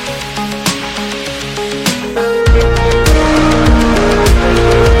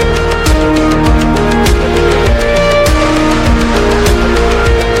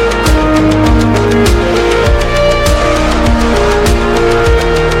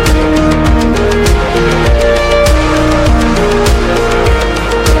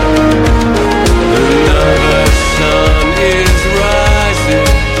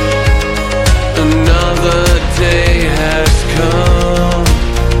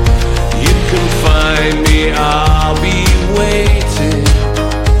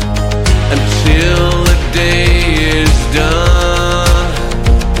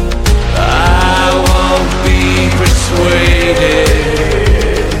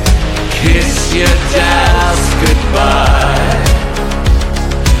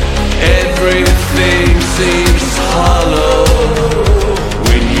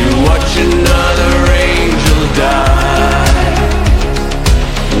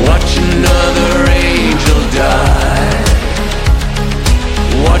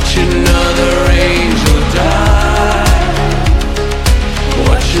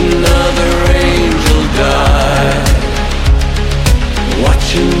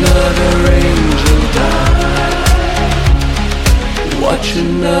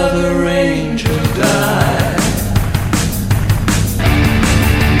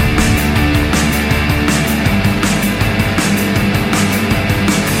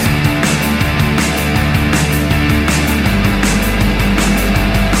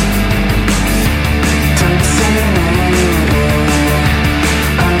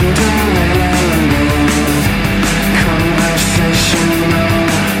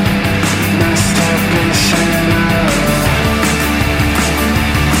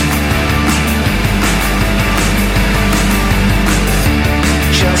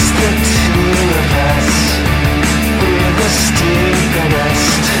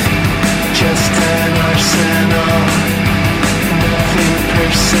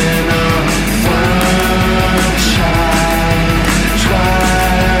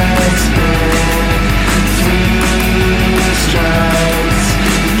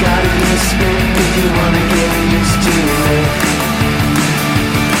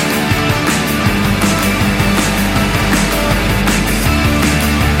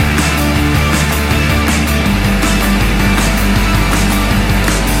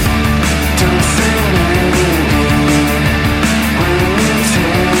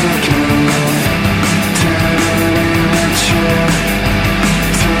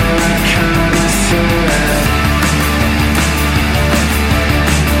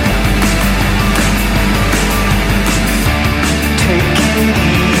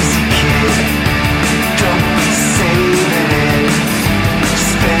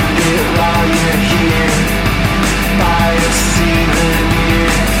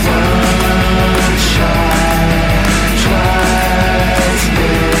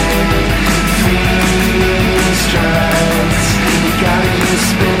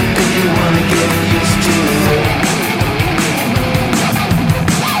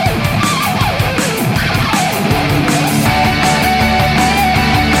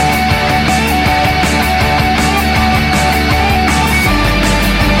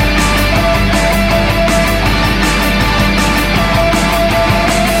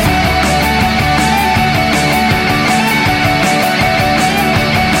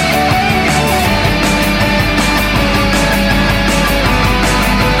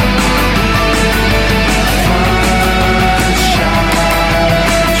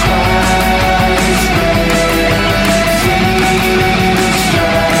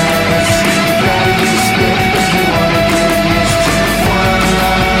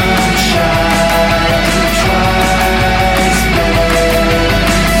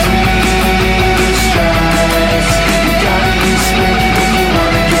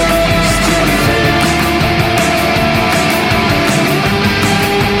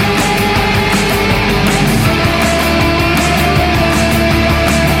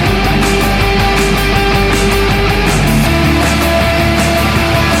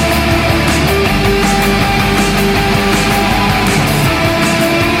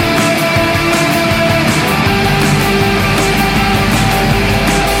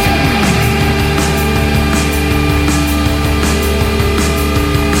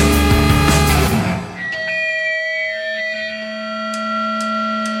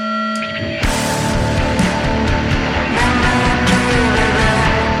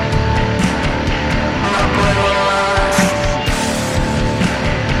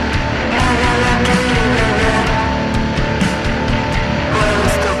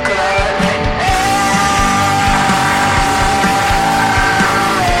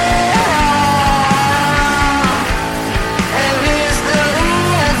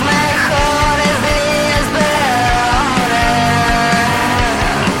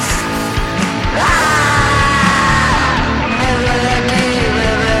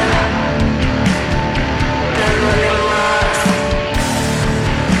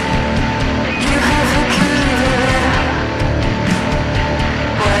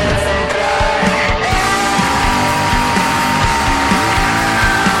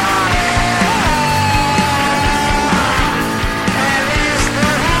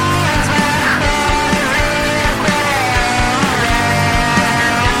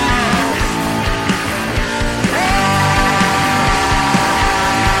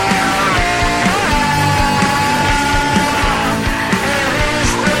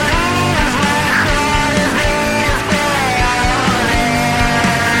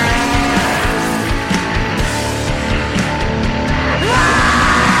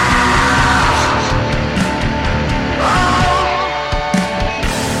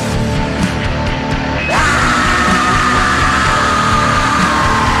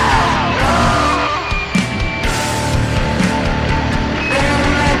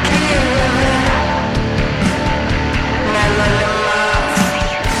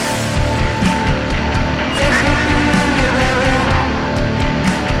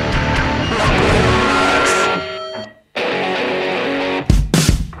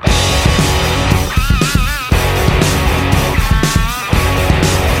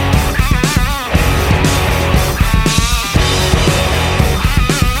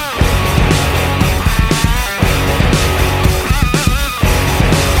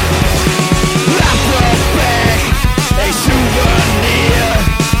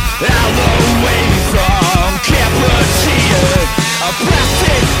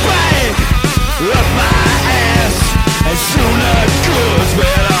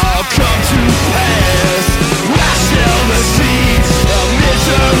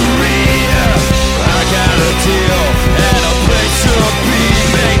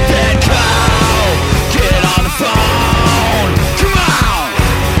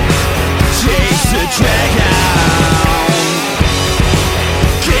 Dragon.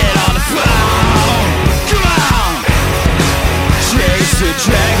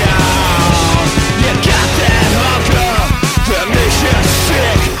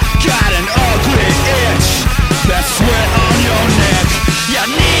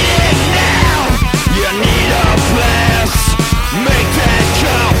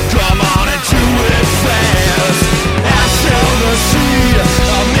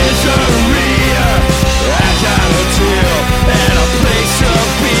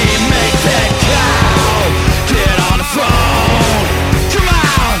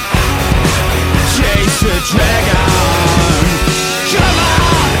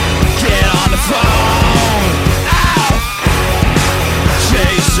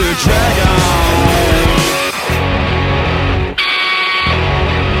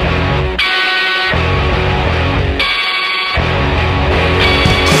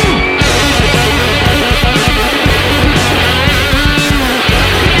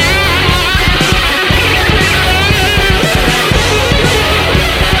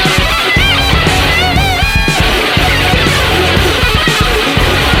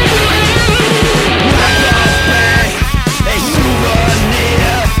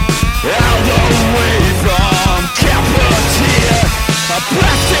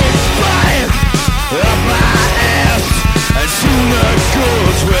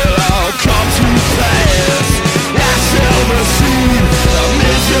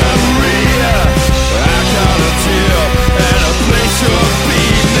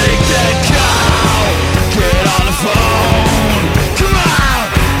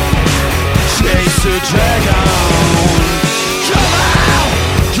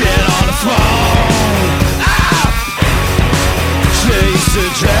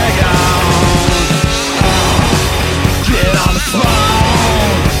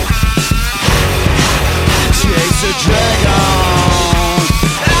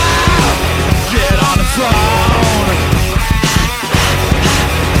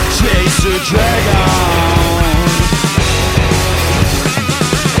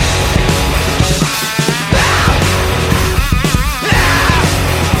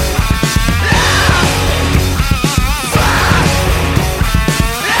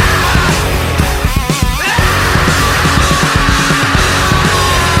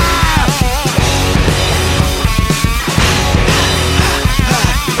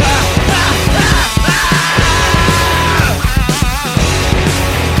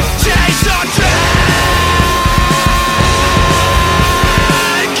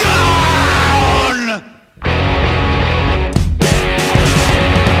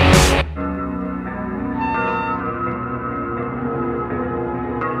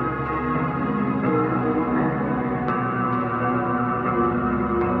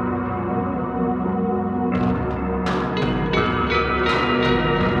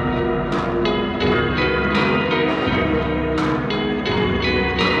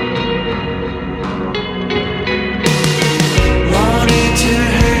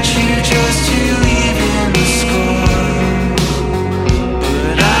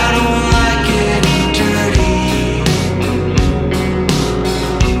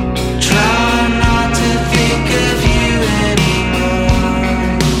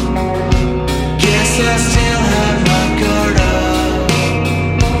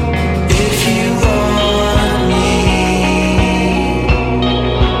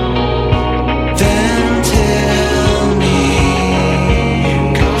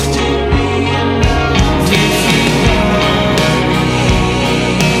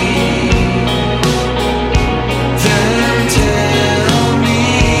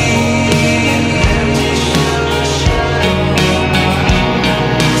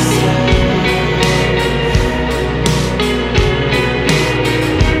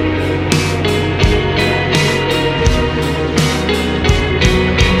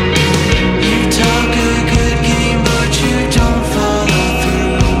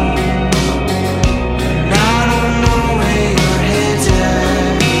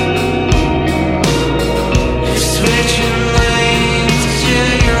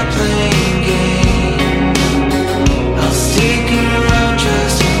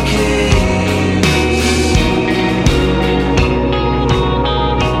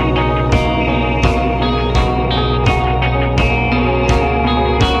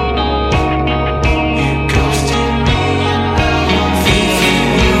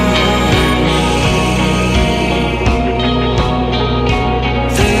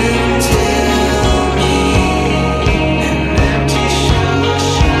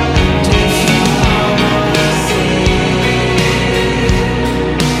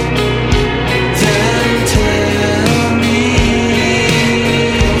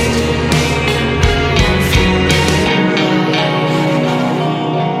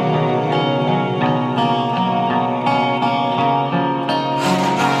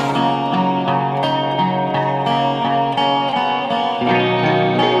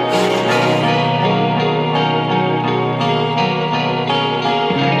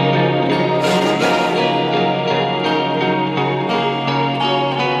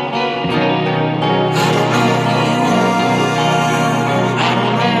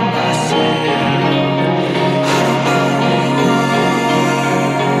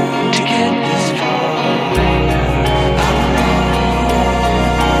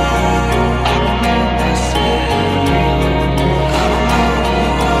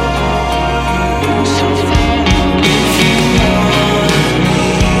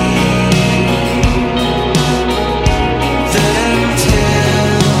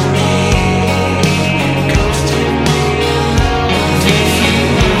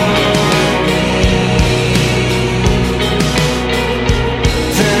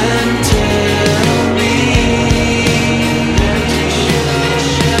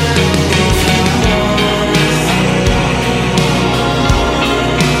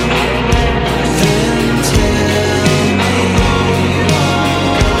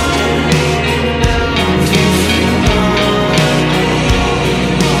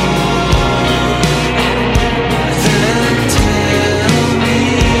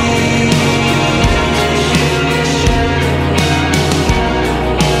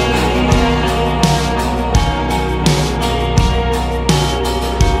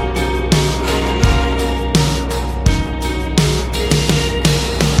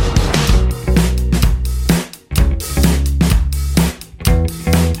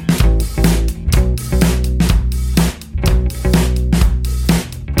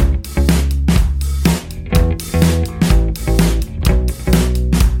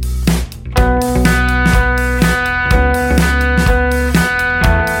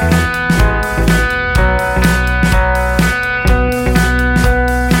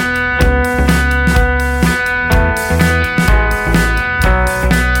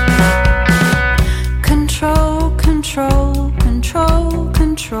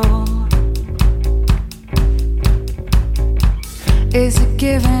 is a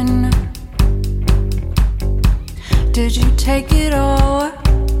given. Did you take it all?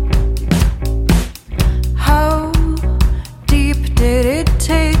 How deep did it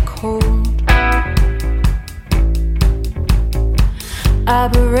take hold?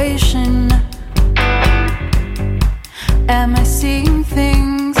 Aberration. Am I seeing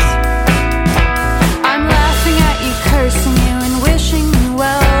things? I'm laughing at you, cursing you, and wishing you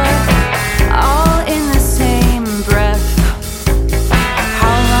well, all in the same breath.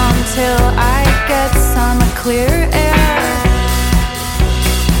 How long till I get some clear air?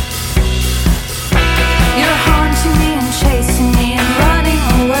 You're haunting me and chasing me and running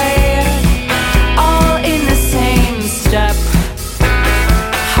away, all in the same step.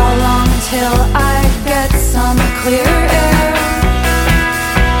 How long till I get some clear air?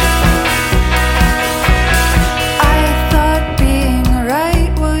 I thought being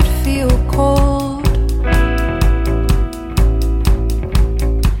right would feel cold,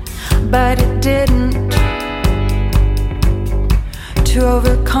 but it didn't. Too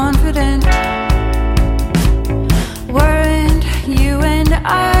overconfident. Weren't you and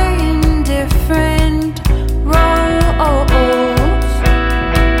I in different roles?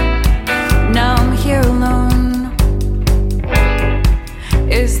 Now I'm here alone.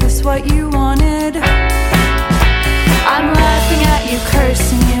 Is this what you wanted? I'm laughing at you,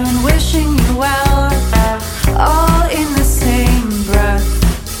 cursing you, and wishing you well, all in the same breath.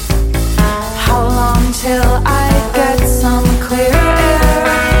 How long till I get some clear air?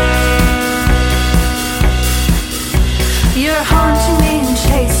 You're haunting me and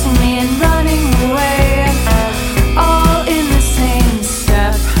chasing me and running away, all in the same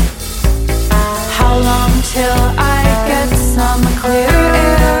step. How long till I get some clear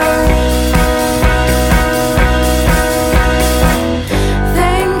air?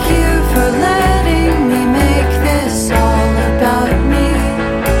 Thank you for letting me make this all about me.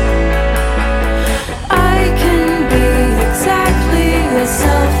 I can be exactly as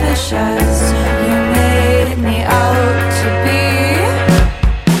selfish as you made me out to be.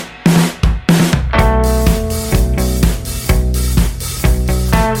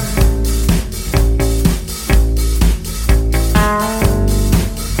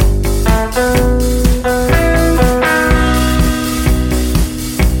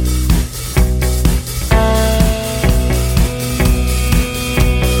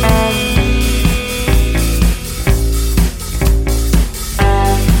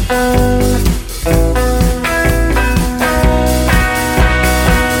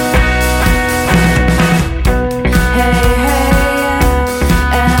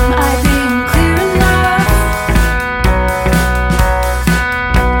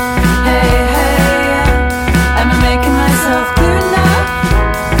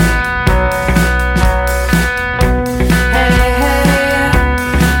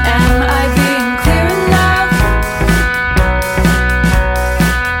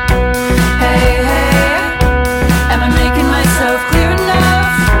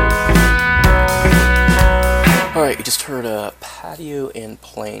 Patio and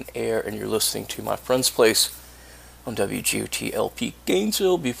Plein, and you're listening to My Friend's Place on WGOT LP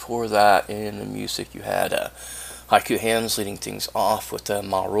Gainesville. Before that, in the music, you had Haiku Hands leading things off with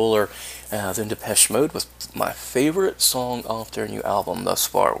Ma Roller, then Depeche Mode with my favorite song off their new album thus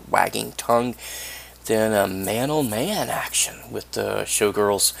far, Wagging Tongue. Then Man on Man action with the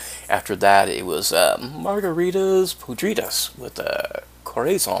Showgirls. After that, it was Margaritas, Podridas with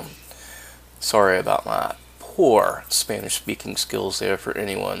Corazón. Sorry about my poor Spanish speaking skills there for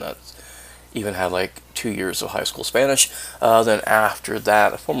anyone that even had like 2 years of high school Spanish. Then after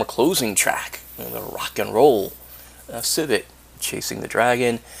that, a former closing track, the rock and roll Civic, Chasing the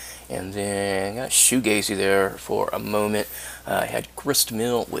Dragon. And then got shoegazy there for a moment. I had Grist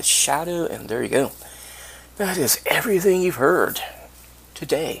Mill with Shadow, and there you go. That is everything you've heard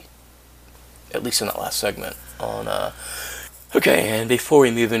today, at least in that last segment. Okay, and before we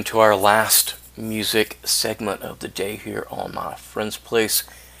move into our last music segment of the day here on My Friend's Place,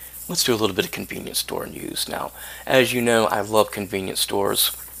 let's do a little bit of convenience store news. Now, as you know, I love convenience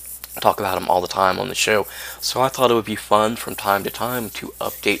stores. I talk about them all the time on the show, so I thought it would be fun from time to time to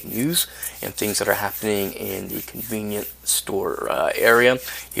update news and things that are happening in the convenience store area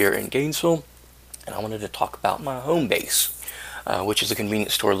here in Gainesville. And I wanted to talk about my home base, which is a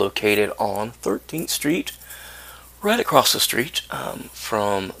convenience store located on 13th Street, right across the street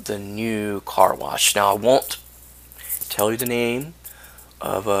from the new car wash. Now, I won't tell you the name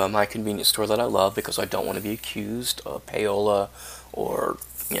of my convenience store that I love because I don't want to be accused of payola or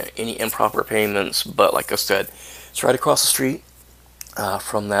any improper payments. But like I said, it's right across the street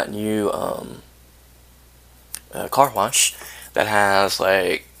from that new car wash that has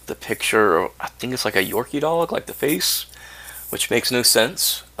like the picture of, I think it's like a Yorkie dog, like the face, which makes no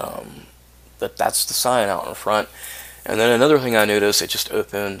sense. But that's the sign out in front. And then another thing I noticed, it just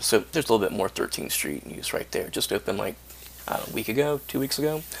opened, so there's a little bit more 13th Street news right there. It just opened like, I don't know, a week ago, 2 weeks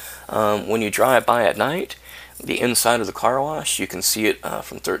ago. When you drive by at night, the inside of the car wash, you can see it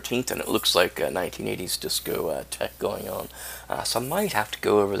from 13th, and it looks like 1980s disco tech going on. So I might have to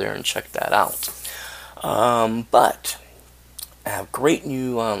go over there and check that out. But I have great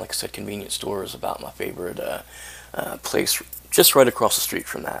new, like I said, convenience stores about my favorite place just right across the street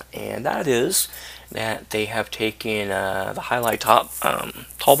from that. And that is that they have taken the Highlight Top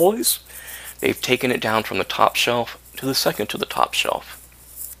Tall Boys. They've taken it down from the top shelf to the second to the top shelf,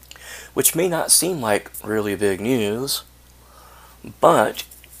 which may not seem like really big news, but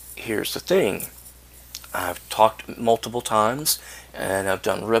here's the thing. I've talked multiple times, and I've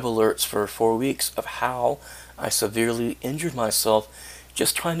done rib alerts for 4 weeks of how I severely injured myself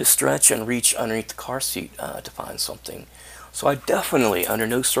just trying to stretch and reach underneath the car seat to find something. So I definitely, under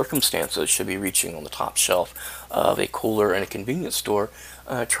no circumstances, should be reaching on the top shelf of a cooler in a convenience store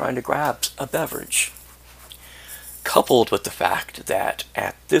trying to grab a beverage. Coupled with the fact that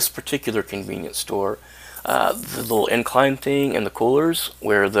at this particular convenience store, the little incline thing in the coolers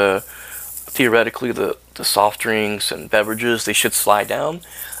where theoretically the soft drinks and beverages, they should slide down,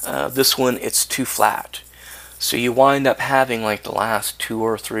 this one, it's too flat. So you wind up having like the last 2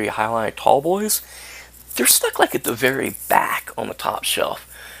 or 3 Highlight Tall Boys, they're stuck like at the very back on the top shelf,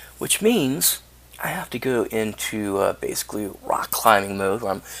 which means I have to go into basically rock climbing mode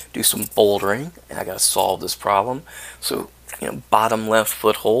where I'm do some bouldering, and I got to solve this problem. So, bottom left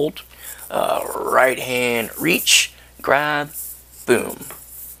foot hold, right hand reach, grab, boom,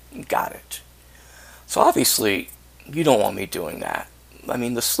 got it. So obviously, you don't want me doing that. I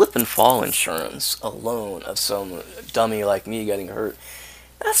mean, the slip and fall insurance alone of some dummy like me getting hurt,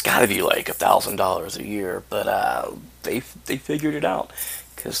 that's got to be like $1,000 a year. But they figured it out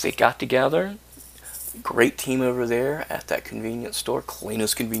because they got together. Great team over there at that convenience store,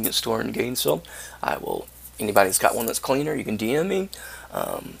 cleanest convenience store in Gainesville. Anybody's got one that's cleaner, you can DM me.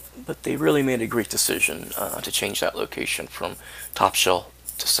 But they really made a great decision to change that location from top shelf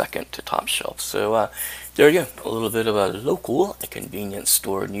to second to top shelf. So there you go, a little bit of a local convenience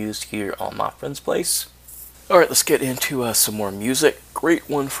store news here on my friend's place. Alright, let's get into some more music. Great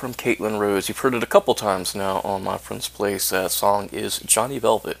one from Caitlin Rose. You've heard it a couple times now on my friend's place. That song is Johnny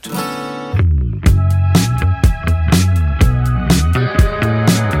Velvet.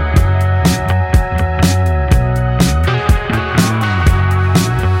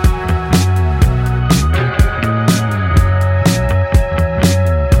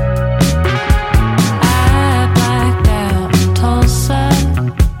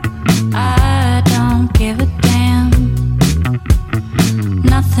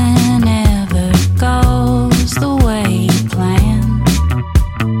 Nothing ever goes the way you plan.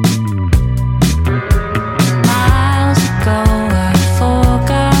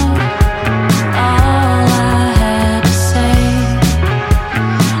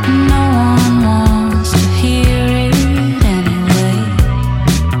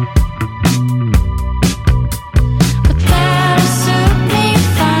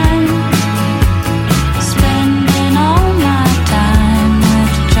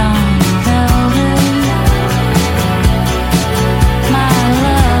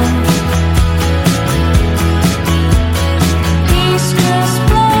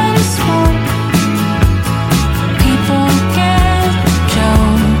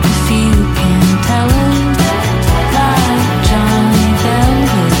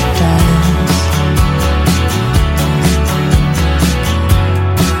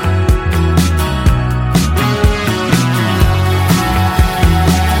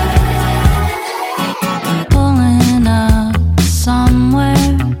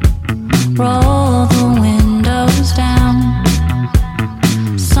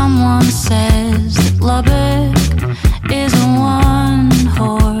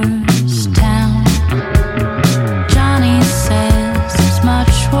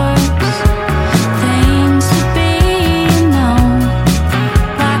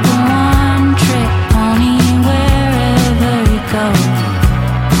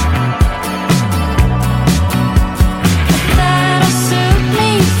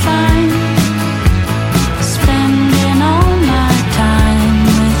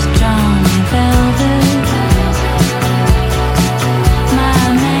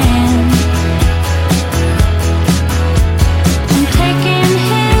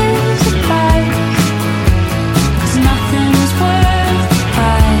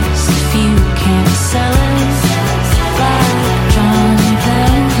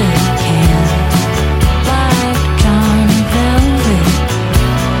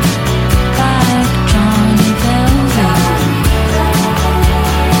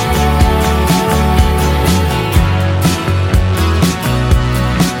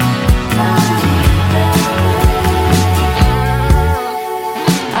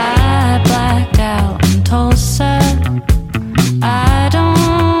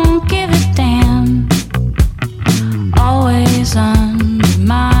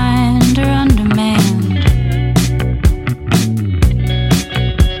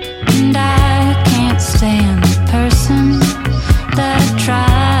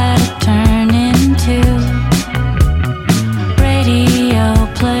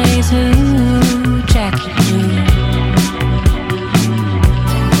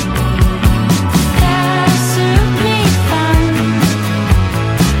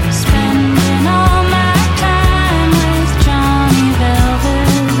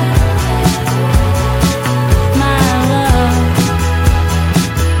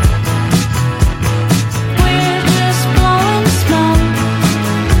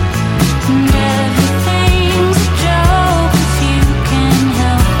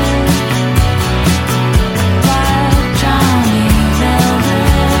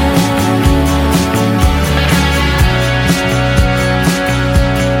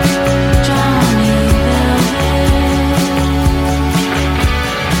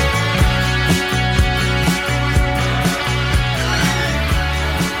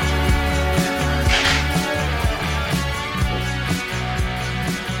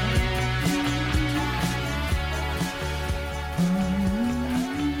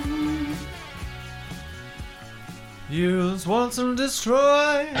 Use once and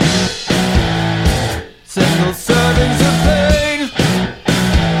destroy. Single servings of pain.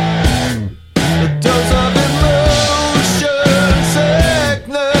 A dose of emotion,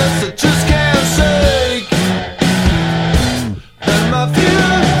 sickness that just can't shake. And my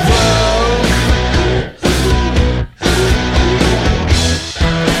fear broke.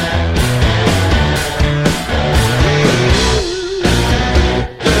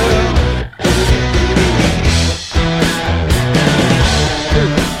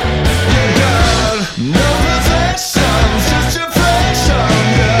 No possessions, just your fashion,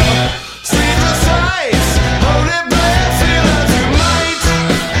 yeah. See the sights, hold it back, feel as you might.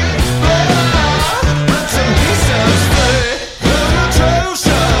 Let some pieces play, burn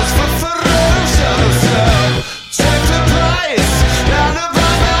atrocious for ferocious, yeah. Check the price, down the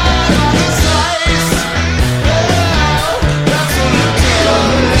bottom of the slice. That's what you do.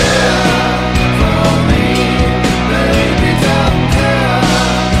 For me, baby, don't care.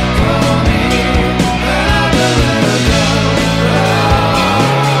 For me, never let go.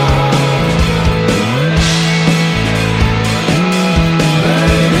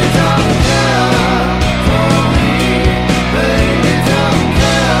 Baby, don't care. For me, baby, don't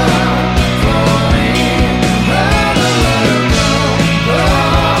care. For me, never let go.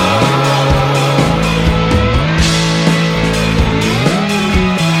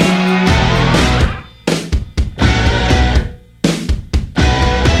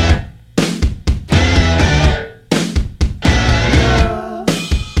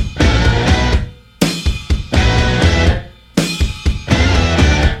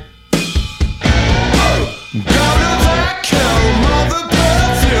 Got a vacuum of the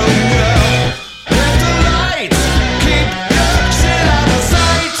perfume, yeah. Hit the lights, keep your shit out of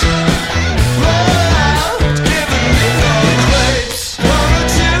sight. Well, giving me no grapes. Why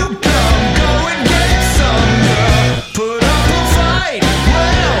don't you come, go and get some, yeah. Put up a fight,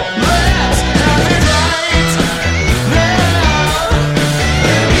 well, let's have it right. Now,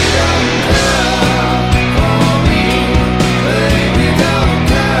 baby, don't care. For me, baby, don't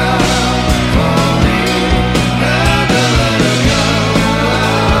care. For me, never let it go.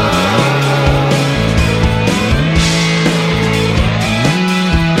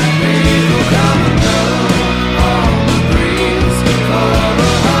 People come and go on the breeze for a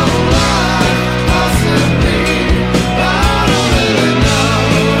whole life, possibly. I don't really know.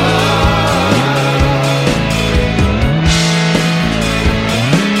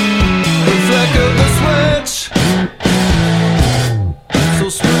 The flick of the switch, so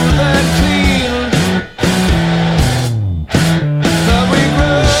smooth and clean. That we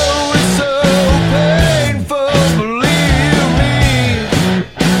grow is so painful, believe me.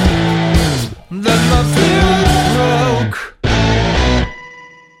 That my fear broke.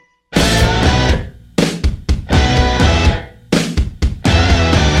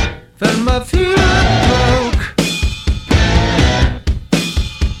 That my fear broke.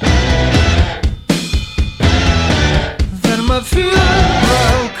 That my fear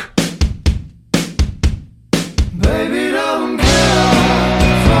broke. Baby, don't care.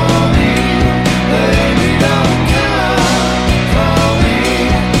 For me, baby, don't care. For me,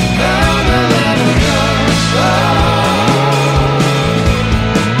 never let it go.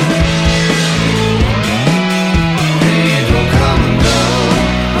 People come and go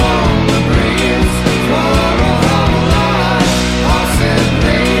on the breeze for a whole life,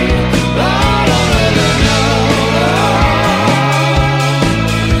 possibly. I don't really know.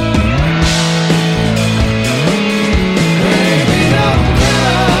 Baby, don't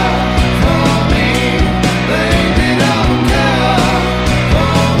care. For me, baby, don't care.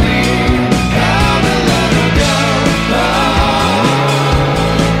 For me, never let it go.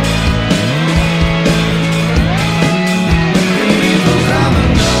 People come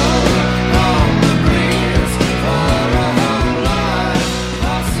and go on the breeze for a whole life,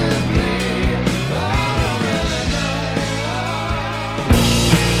 possibly. I don't really know.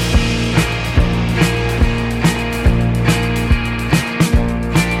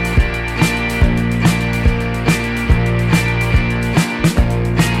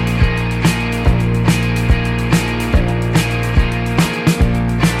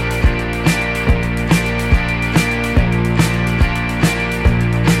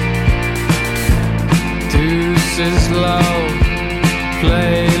 Deuces low,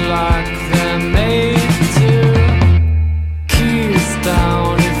 play like they're made to. Keys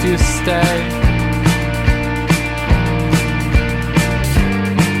down if you stay.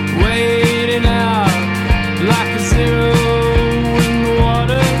 Waiting out like a zero in the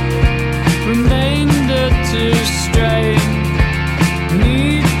water. Remainder to stray.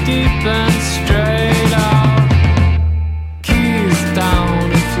 Knee deep and straight out.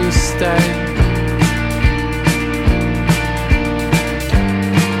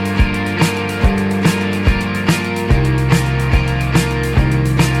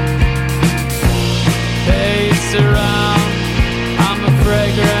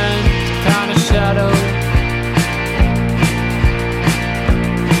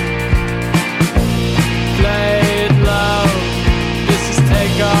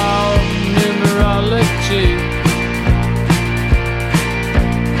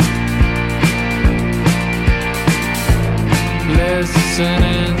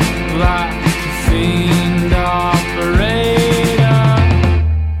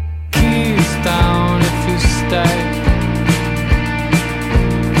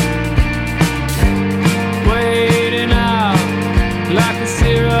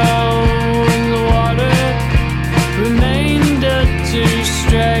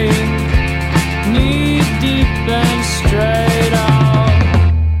 way, knee deep and straight out.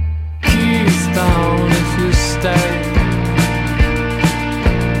 Keys down if you stay.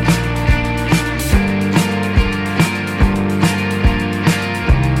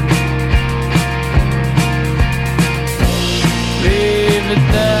 Leave it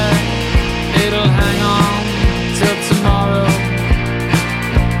there, it'll hang on till tomorrow.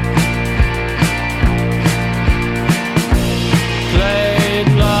 Played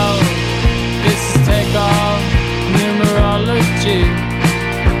love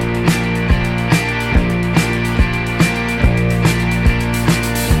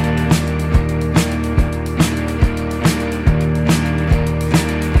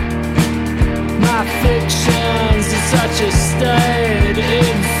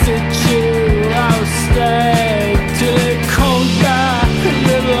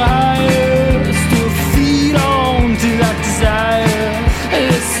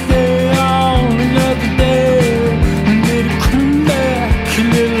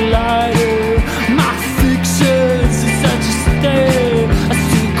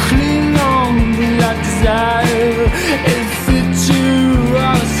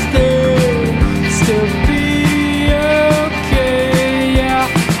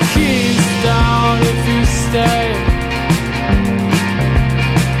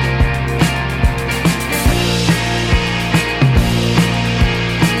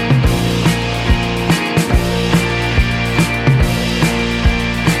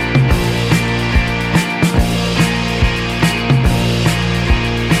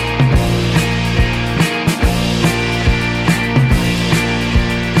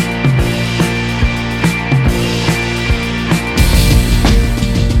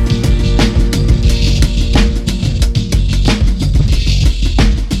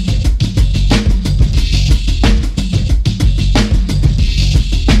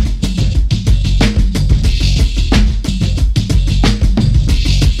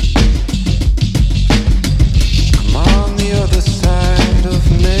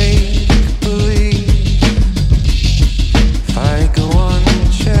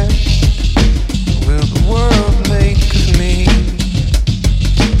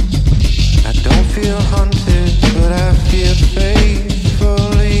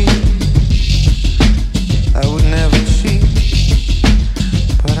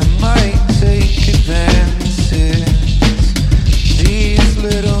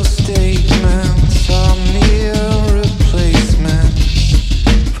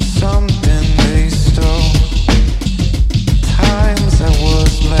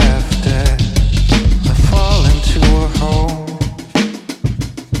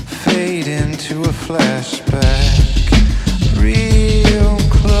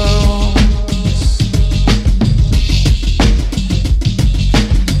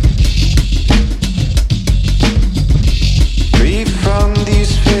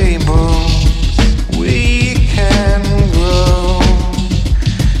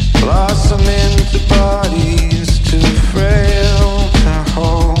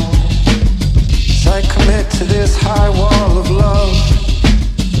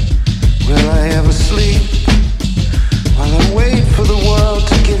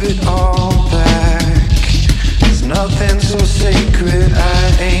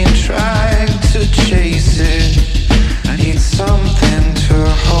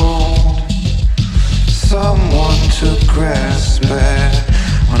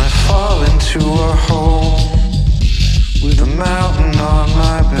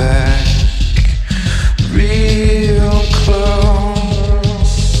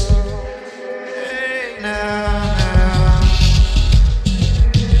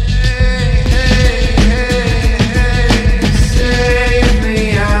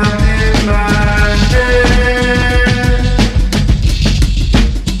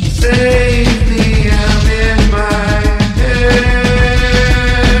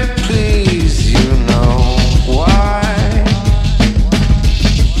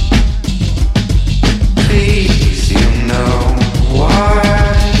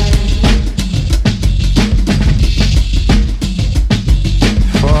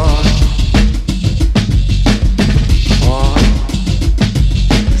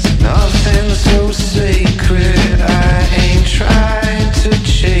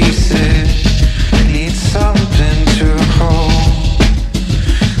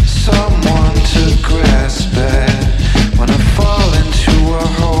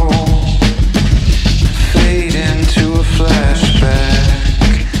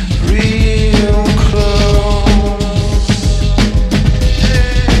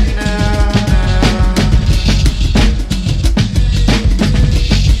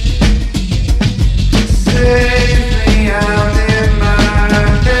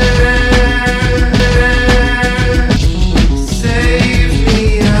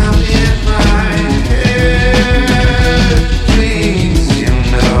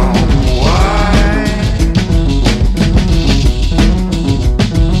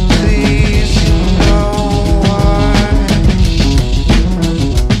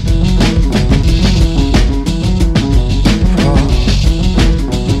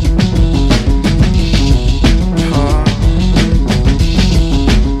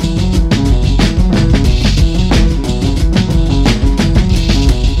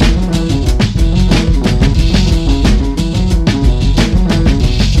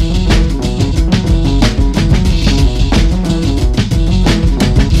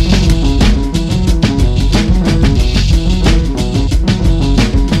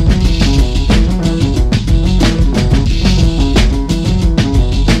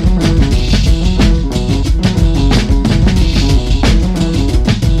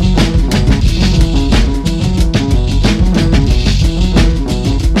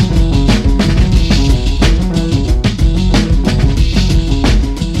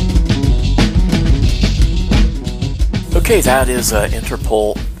Okay, that is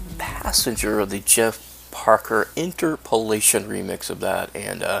Interpol Passenger of the Jeff Parker Interpolation remix of that,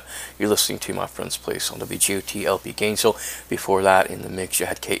 and you're listening to My Friend's Place on WGOT LP Gainesville. Before that, in the mix, you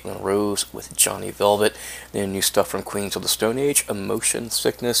had Caitlin Rose with Johnny Velvet, then new stuff from Queens of the Stone Age, Emotion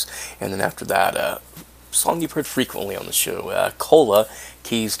Sickness, and then after that, song you've heard frequently on the show, Cola,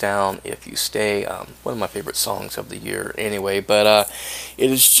 Keys Down If You Stay, one of my favorite songs of the year anyway, but it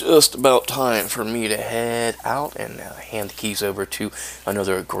is just about time for me to head out and hand the keys over to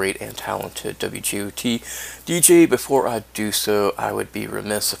another great and talented WGOT DJ. Before I do so, I would be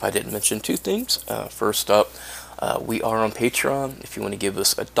remiss if I didn't mention two things. First up, we are on Patreon. If you want to give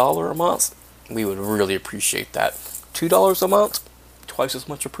us $1 a month, we would really appreciate that. $2 a month, twice as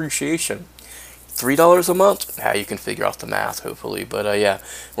much appreciation. $3 a month? You can figure out the math, hopefully. But yeah,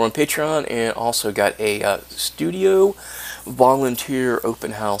 we're on Patreon, and also got a studio volunteer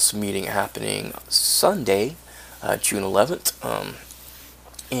open house meeting happening Sunday, June 11th,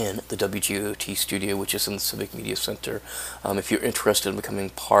 in the WGOT studio, which is in the Civic Media Center. If you're interested in becoming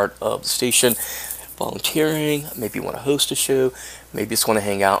part of the station, volunteering, maybe you want to host a show, maybe just want to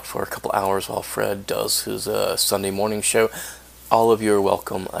hang out for a couple hours while Fred does his Sunday morning show, all of you are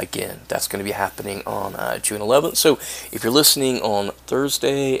welcome again. That's going to be happening on June 11th. So if you're listening on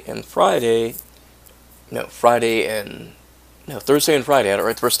Thursday and Friday, Thursday and Friday, I had it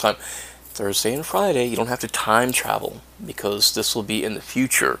right the first time. Thursday and Friday, you don't have to time travel because this will be in the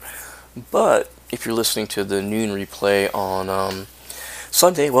future. But if you're listening to the noon replay on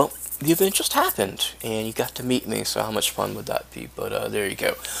Sunday, well, the event just happened and you got to meet me, so how much fun would that be? But there you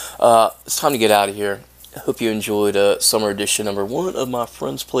go. It's time to get out of here. I hope you enjoyed summer edition number 1 of My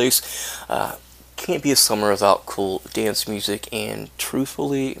Friend's Place. Can't be a summer without cool dance music, and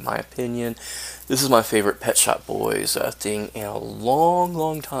truthfully, in my opinion, this is my favorite Pet Shop Boys thing in a long,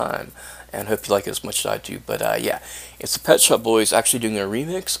 long time, and hope you like it as much as I do. But yeah, it's the Pet Shop Boys actually doing a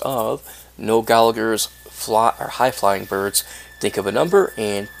remix of Noel Gallagher's High Flying Birds. Think of a number,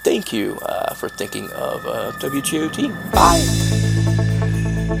 and thank you for thinking of WGOT. Bye!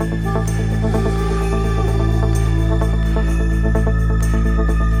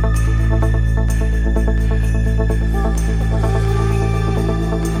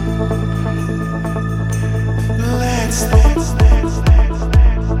 Let's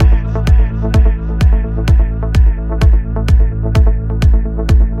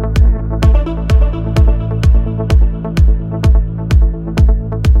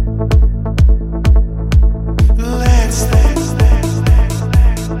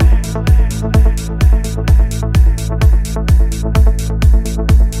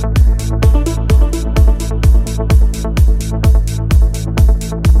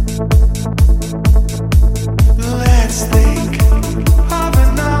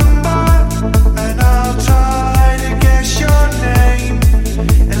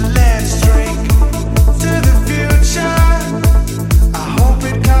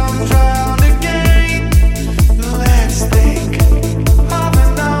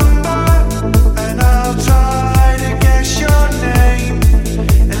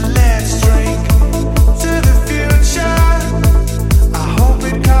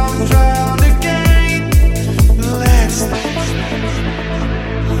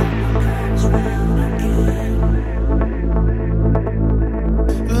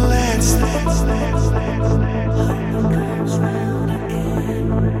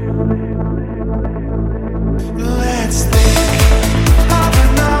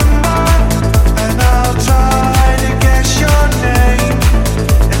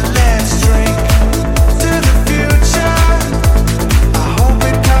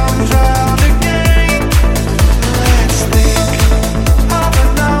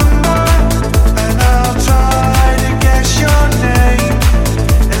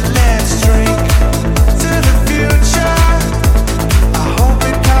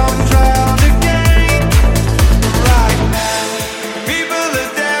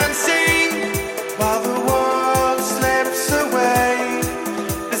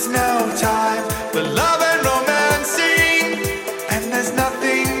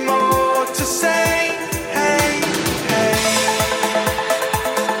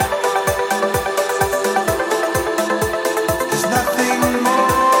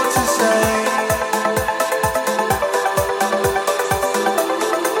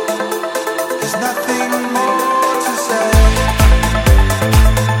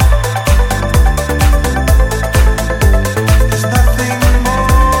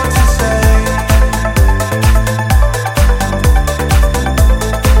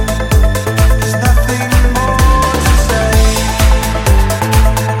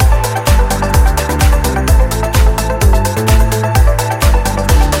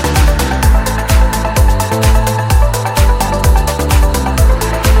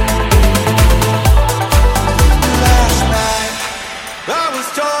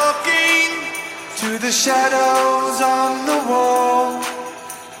was talking to the shadows on the wall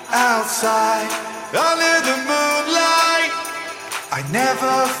outside under the moonlight. I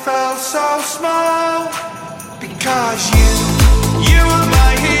never felt so small because you were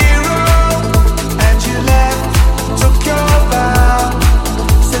my hero, and you left, took your bow.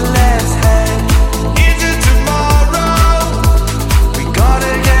 So let's head into tomorrow. We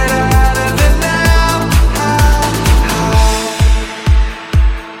gotta get out of it now.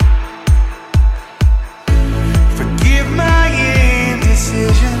 Forgive my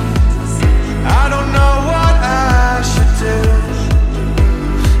indecision. I don't know what I should do.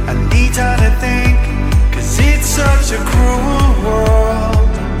 I need time to think, 'cause it's such a cruel world.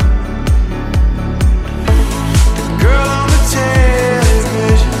 The girl on the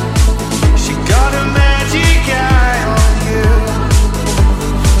television, she got a magic eye on you.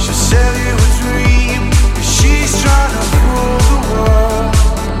 She'll sell you a dream, but she's trying to rule the world.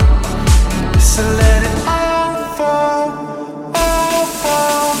 So let it all fall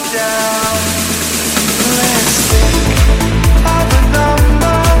down. Let's think of a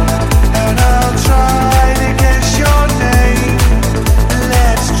number, and I'll try to guess your name.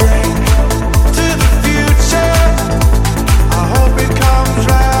 Let's drink to the future. I hope it comes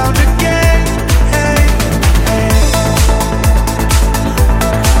round again. Hey, hey.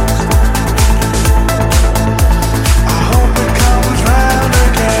 I hope it comes round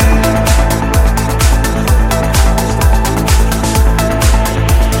again.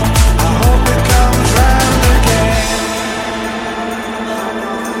 I hope it comes round again.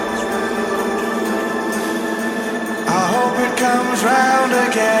 I hope it comes round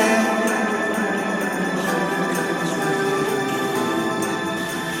again.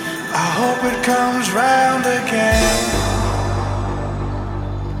 I hope it comes round again.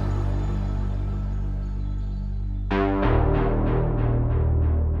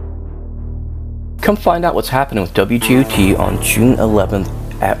 Come find out what's happening with WGOT on June 11th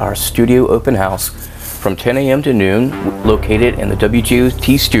at our studio open house from 10 a.m. to noon, located in the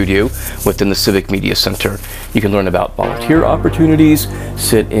WGOT studio within the Civic Media Center. You can learn about volunteer opportunities,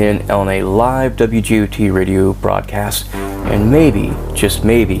 sit in on a live WGOT radio broadcast, and maybe, just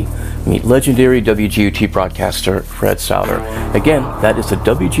maybe, meet legendary WGOT broadcaster Fred Souter. Again, that is the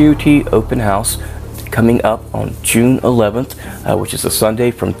WGOT open house coming up on June 11th, which is a Sunday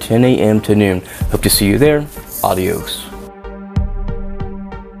from 10 a.m. to noon. Hope to see you there. Adios.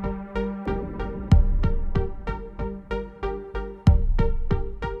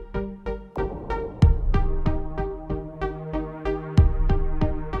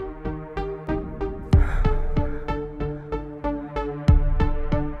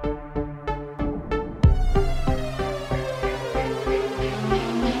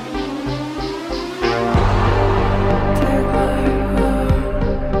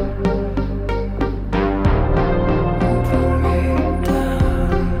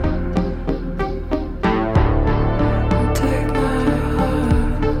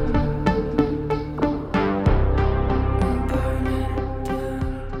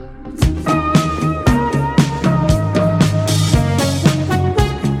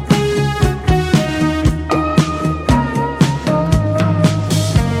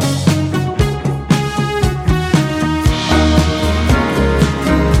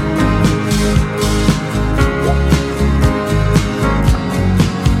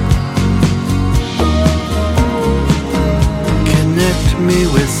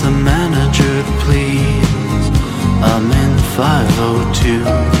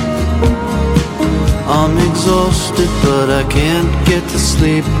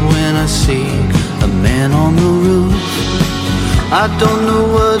 I don't know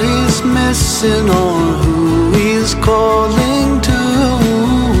what he's missing or who he's calling to.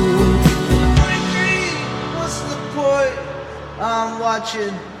 What's the point? I'm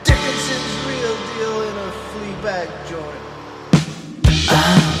watching Dickinson's Real Deal in a Fleabag joint.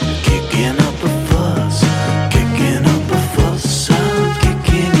 I'm kicking up a fuss, kicking up a fuss, I'm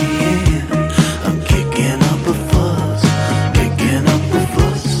kicking in. I'm kicking up a fuss, kicking up a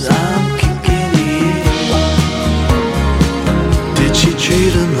fuss, I'm kicking in. Did she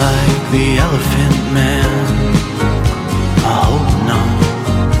treat him like the Elephant Man? I hope not.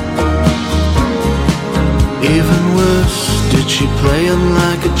 Even worse, did she play him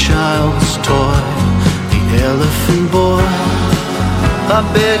like a child's toy? The Elephant Boy. I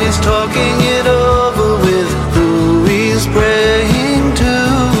bet he's talking it over with who he's praying to.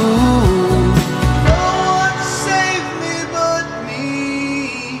 No one save me but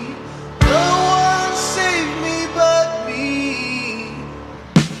me. No one save me but me.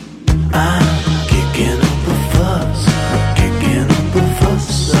 I'm kicking up a fuss, kicking up a fuss,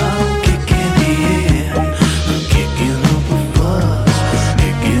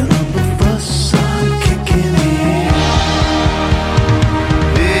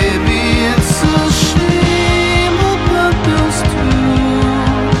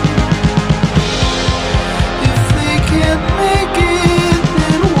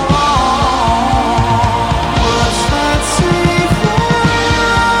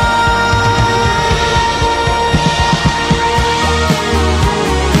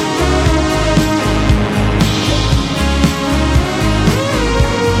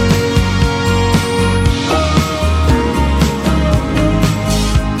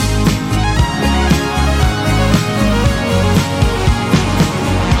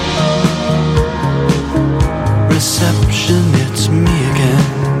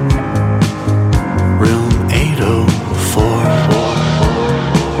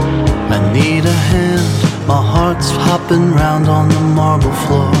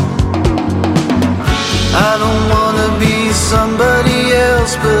 floor. I don't